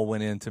all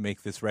went in to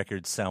make this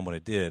record sound what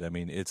it did. I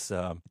mean, it's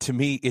to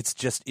me, it's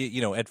just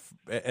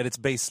at its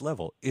base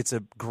level, it's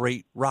a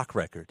great rock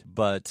record.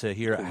 But to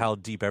hear how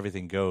deep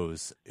everything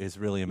goes is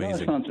really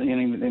amazing. No, it's not,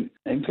 even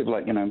people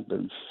like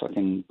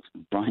fucking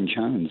Brian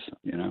Jones,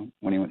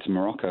 when he went to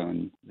Morocco,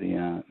 and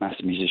the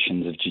master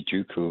musicians of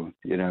Jujuku,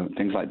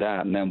 things like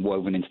that, and then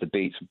woven into the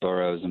beats of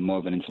Burroughs and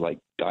woven into like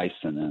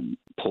Dyson and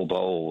Paul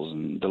Bowles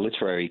and the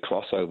literary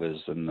crossovers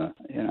and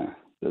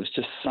there was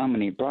just so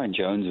many. Brian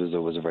Jones was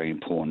always a very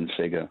important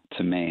figure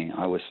to me.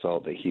 I always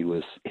felt that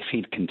if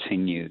he'd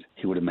continued,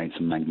 he would have made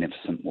some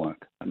magnificent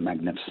work.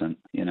 Magnificent,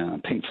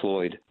 Pink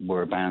Floyd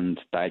were a band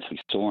that I actually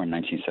saw in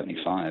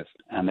 1975,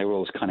 and they were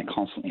always kind of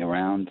constantly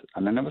around.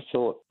 And I never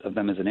thought of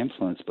them as an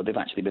influence, but they've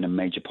actually been a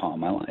major part of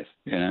my life.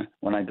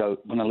 When I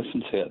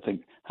listen to it, I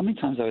think, how many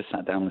times have I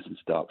sat down and listened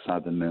to Dark Side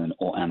of the Moon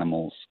or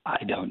Animals? I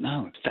don't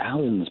know.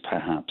 Thousands,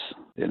 perhaps.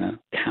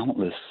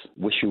 Countless.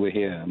 Wish You Were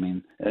Here. I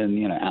mean,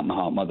 and At My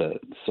Heart Mother.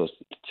 So it's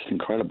just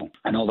incredible.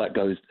 And all that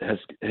has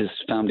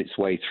found its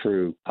way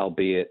through,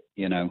 albeit,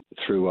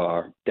 through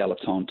our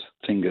dilettante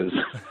fingers.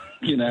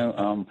 We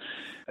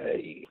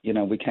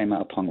came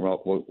out of punk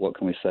rock. What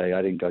can we say?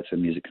 I didn't go to a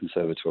music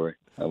conservatory.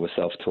 We're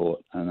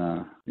self-taught,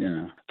 and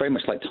very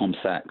much like Tom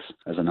Sachs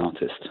as an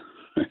artist.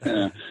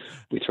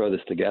 We throw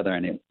this together,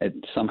 and it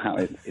somehow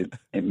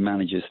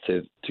manages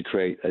to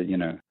create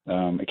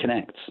it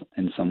connects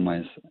in some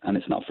ways, and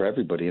it's not for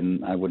everybody,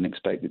 and I wouldn't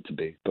expect it to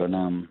be. But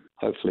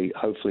hopefully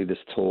this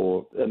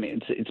tour. I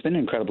mean, it's been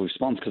an incredible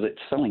response because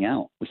it's selling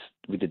out.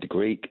 We did the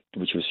Greek,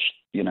 which was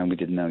we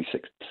did nearly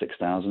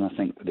 6,000, I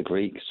think. The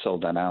Greek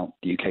sold that out.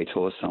 The UK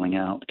tour selling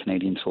out. The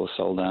Canadian tour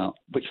sold out.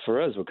 Which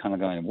for us, we're kind of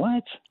going,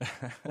 what?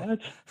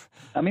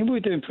 I mean, we were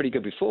doing pretty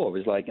good before. It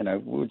was like we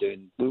were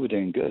doing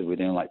good. We were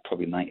doing like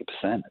probably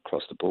 90%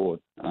 across the board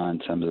in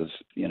terms of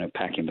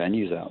packing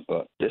venues out.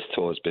 But this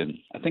tour has been,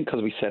 I think,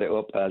 because we set it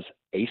up as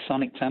a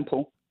Sonic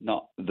Temple.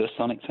 Not the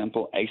Sonic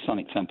Temple, a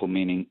Sonic Temple,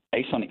 meaning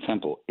a Sonic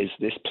Temple is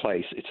this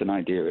place. It's an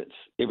idea.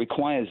 It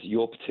requires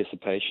your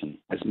participation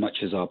as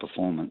much as our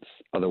performance.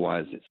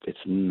 Otherwise, it's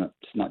not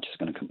just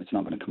going to come. It's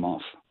not going to come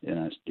off.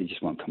 It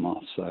just won't come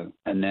off. So,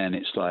 and then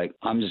it's like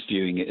I'm just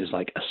viewing it as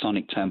like a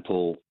Sonic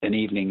Temple, an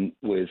evening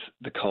with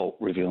the Cult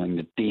revealing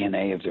the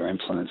DNA of their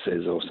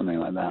influences or something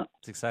like that.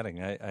 It's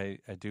exciting. I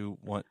do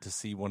want to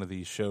see one of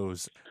these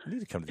shows. I need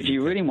to come to the If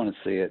you really want to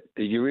see it,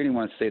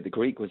 the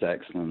Greek was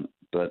excellent.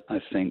 But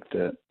I think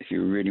that if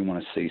you really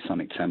want to see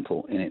Sonic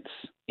Temple in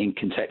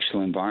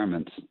contextual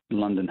environments,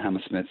 London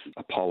Hammersmith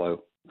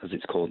Apollo, as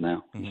it's called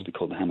now, it used to be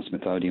called the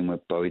Hammersmith Odeon, where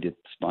Bowie did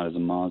Spiders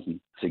on Mars and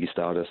Ziggy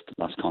Stardust.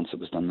 Last concert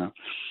was done there.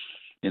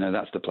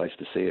 That's the place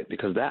to see it,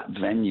 because that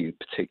venue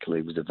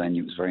particularly was a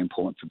venue that was very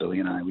important for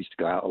Billy and I. We used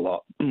to go out a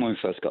lot when we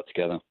first got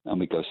together, and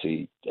we'd go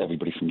see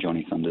everybody from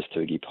Johnny Thunders to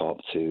Iggy Pop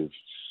to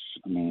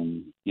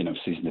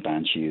Susan the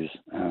Banshees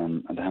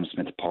at the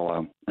Hammersmith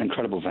Apollo.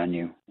 Incredible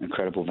venue.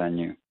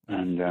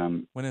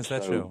 And when is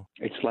that show?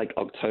 It's like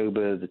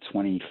October the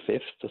 25th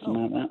or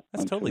something like that.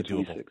 That's totally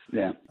doable.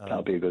 Yeah,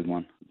 that'll be a good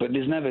one. But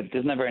there's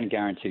never any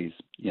guarantees,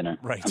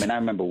 Right. I mean, I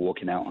remember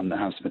walking out on the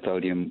Hammersmith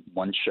Odeon,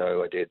 one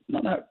show I did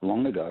not that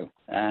long ago,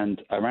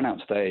 and I ran out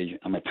stage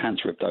and my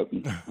pants ripped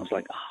open. I was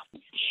like, oh,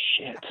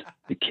 shit,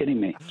 you're kidding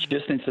me.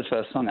 Just into the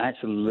first song, I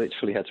actually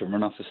literally had to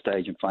run off the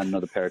stage and find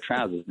another pair of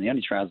trousers. And the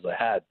only trousers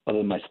I had, other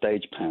than my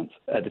stage pants,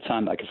 at the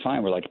time that I could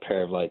find were like a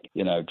pair of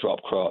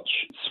drop crotch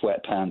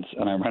sweatpants.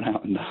 And I ran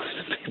out and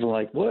people were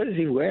like, what is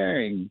he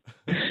wearing?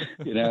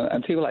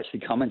 And people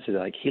actually commented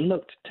like, he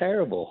looked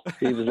terrible.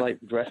 He was like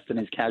dressed in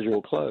his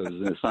casual clothes.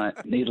 And it's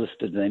like, needless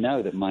to say,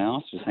 know that my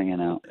ass was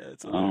hanging out.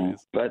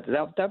 But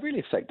that really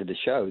affected the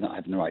show, not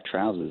having the right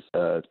trousers.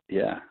 You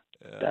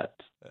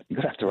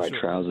gotta have the right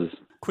trousers.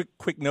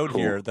 Quick note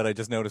here that I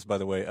just noticed, by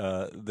the way,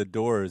 the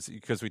Doors,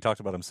 because we talked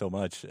about them so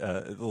much.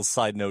 A little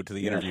side note to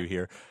the interview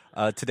here.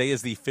 Today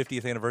is the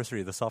 50th anniversary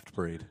of the Soft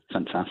Parade.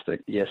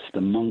 Fantastic. Yes,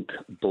 the monk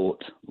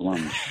bought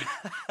lunch.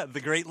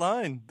 The great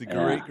line.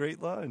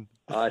 Great line.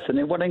 What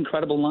an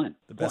incredible line.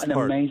 What an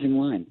amazing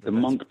line. The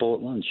monk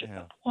bought lunch.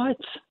 Yeah. What?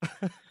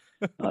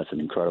 That's an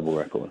incredible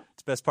record.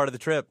 It's the best part of the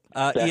trip.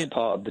 Best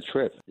part of the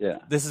trip, yeah.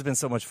 This has been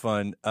so much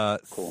fun.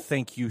 Cool.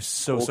 Thank you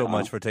so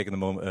much for taking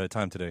the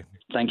time today.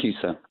 Thank you,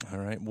 sir. All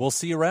right. We'll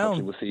see you around.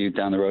 Hopefully we'll see you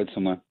down the road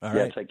somewhere. All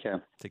right. Take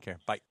care. Take care.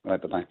 Bye. All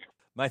right, bye-bye.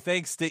 My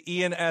thanks to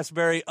Ian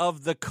Astbury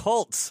of The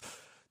Cult,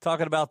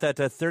 talking about that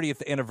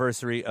 30th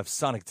anniversary of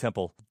Sonic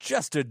Temple.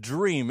 Just a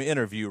dream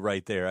interview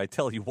right there, I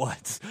tell you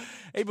what.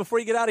 Hey, before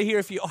you get out of here,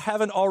 if you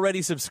haven't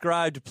already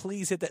subscribed,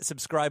 please hit that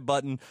subscribe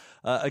button.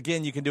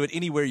 Again, you can do it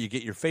anywhere you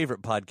get your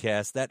favorite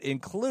podcasts. That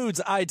includes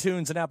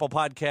iTunes and Apple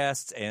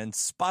Podcasts and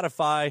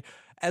Spotify,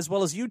 as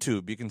well as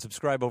YouTube. You can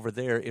subscribe over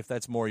there if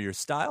that's more your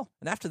style.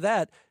 And after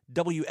that,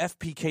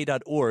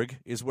 WFPK.org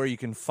is where you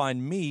can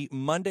find me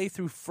Monday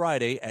through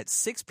Friday at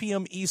 6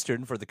 p.m.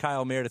 Eastern for the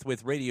Kyle Meredith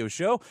With radio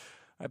show.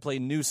 I play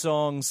new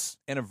songs,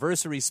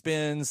 anniversary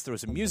spins, throw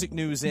some music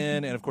news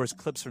in, and of course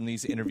clips from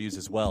these interviews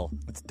as well.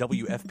 It's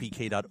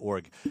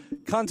WFPK.org.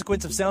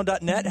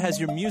 ConsequenceOfSound.net has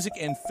your music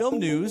and film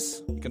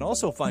news. You can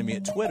also find me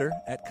at Twitter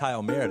at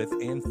Kyle Meredith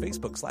and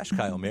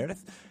Facebook/Kyle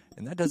Meredith.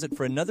 And that does it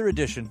for another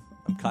edition.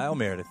 I'm Kyle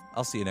Meredith.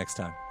 I'll see you next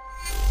time.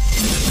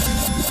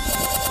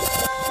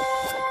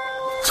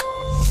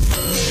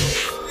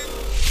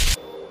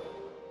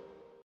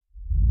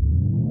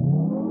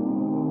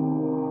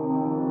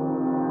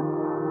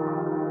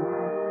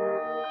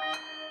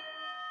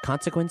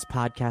 Consequence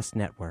Podcast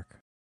Network.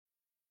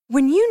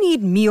 When you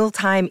need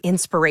mealtime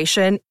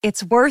inspiration,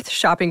 it's worth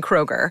shopping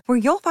Kroger, where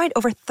you'll find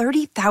over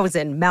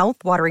 30,000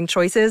 mouth-watering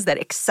choices that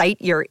excite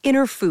your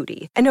inner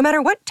foodie. And no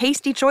matter what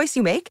tasty choice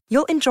you make,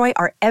 you'll enjoy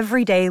our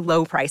everyday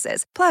low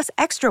prices, plus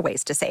extra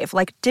ways to save,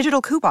 like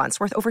digital coupons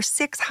worth over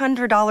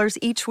 $600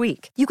 each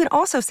week. You can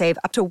also save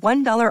up to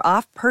 $1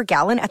 off per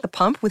gallon at the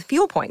pump with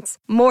fuel points.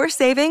 More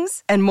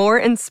savings and more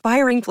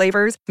inspiring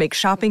flavors make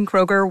shopping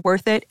Kroger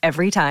worth it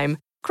every time.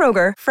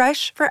 Kroger,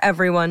 fresh for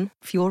everyone.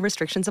 Fuel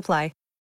restrictions apply.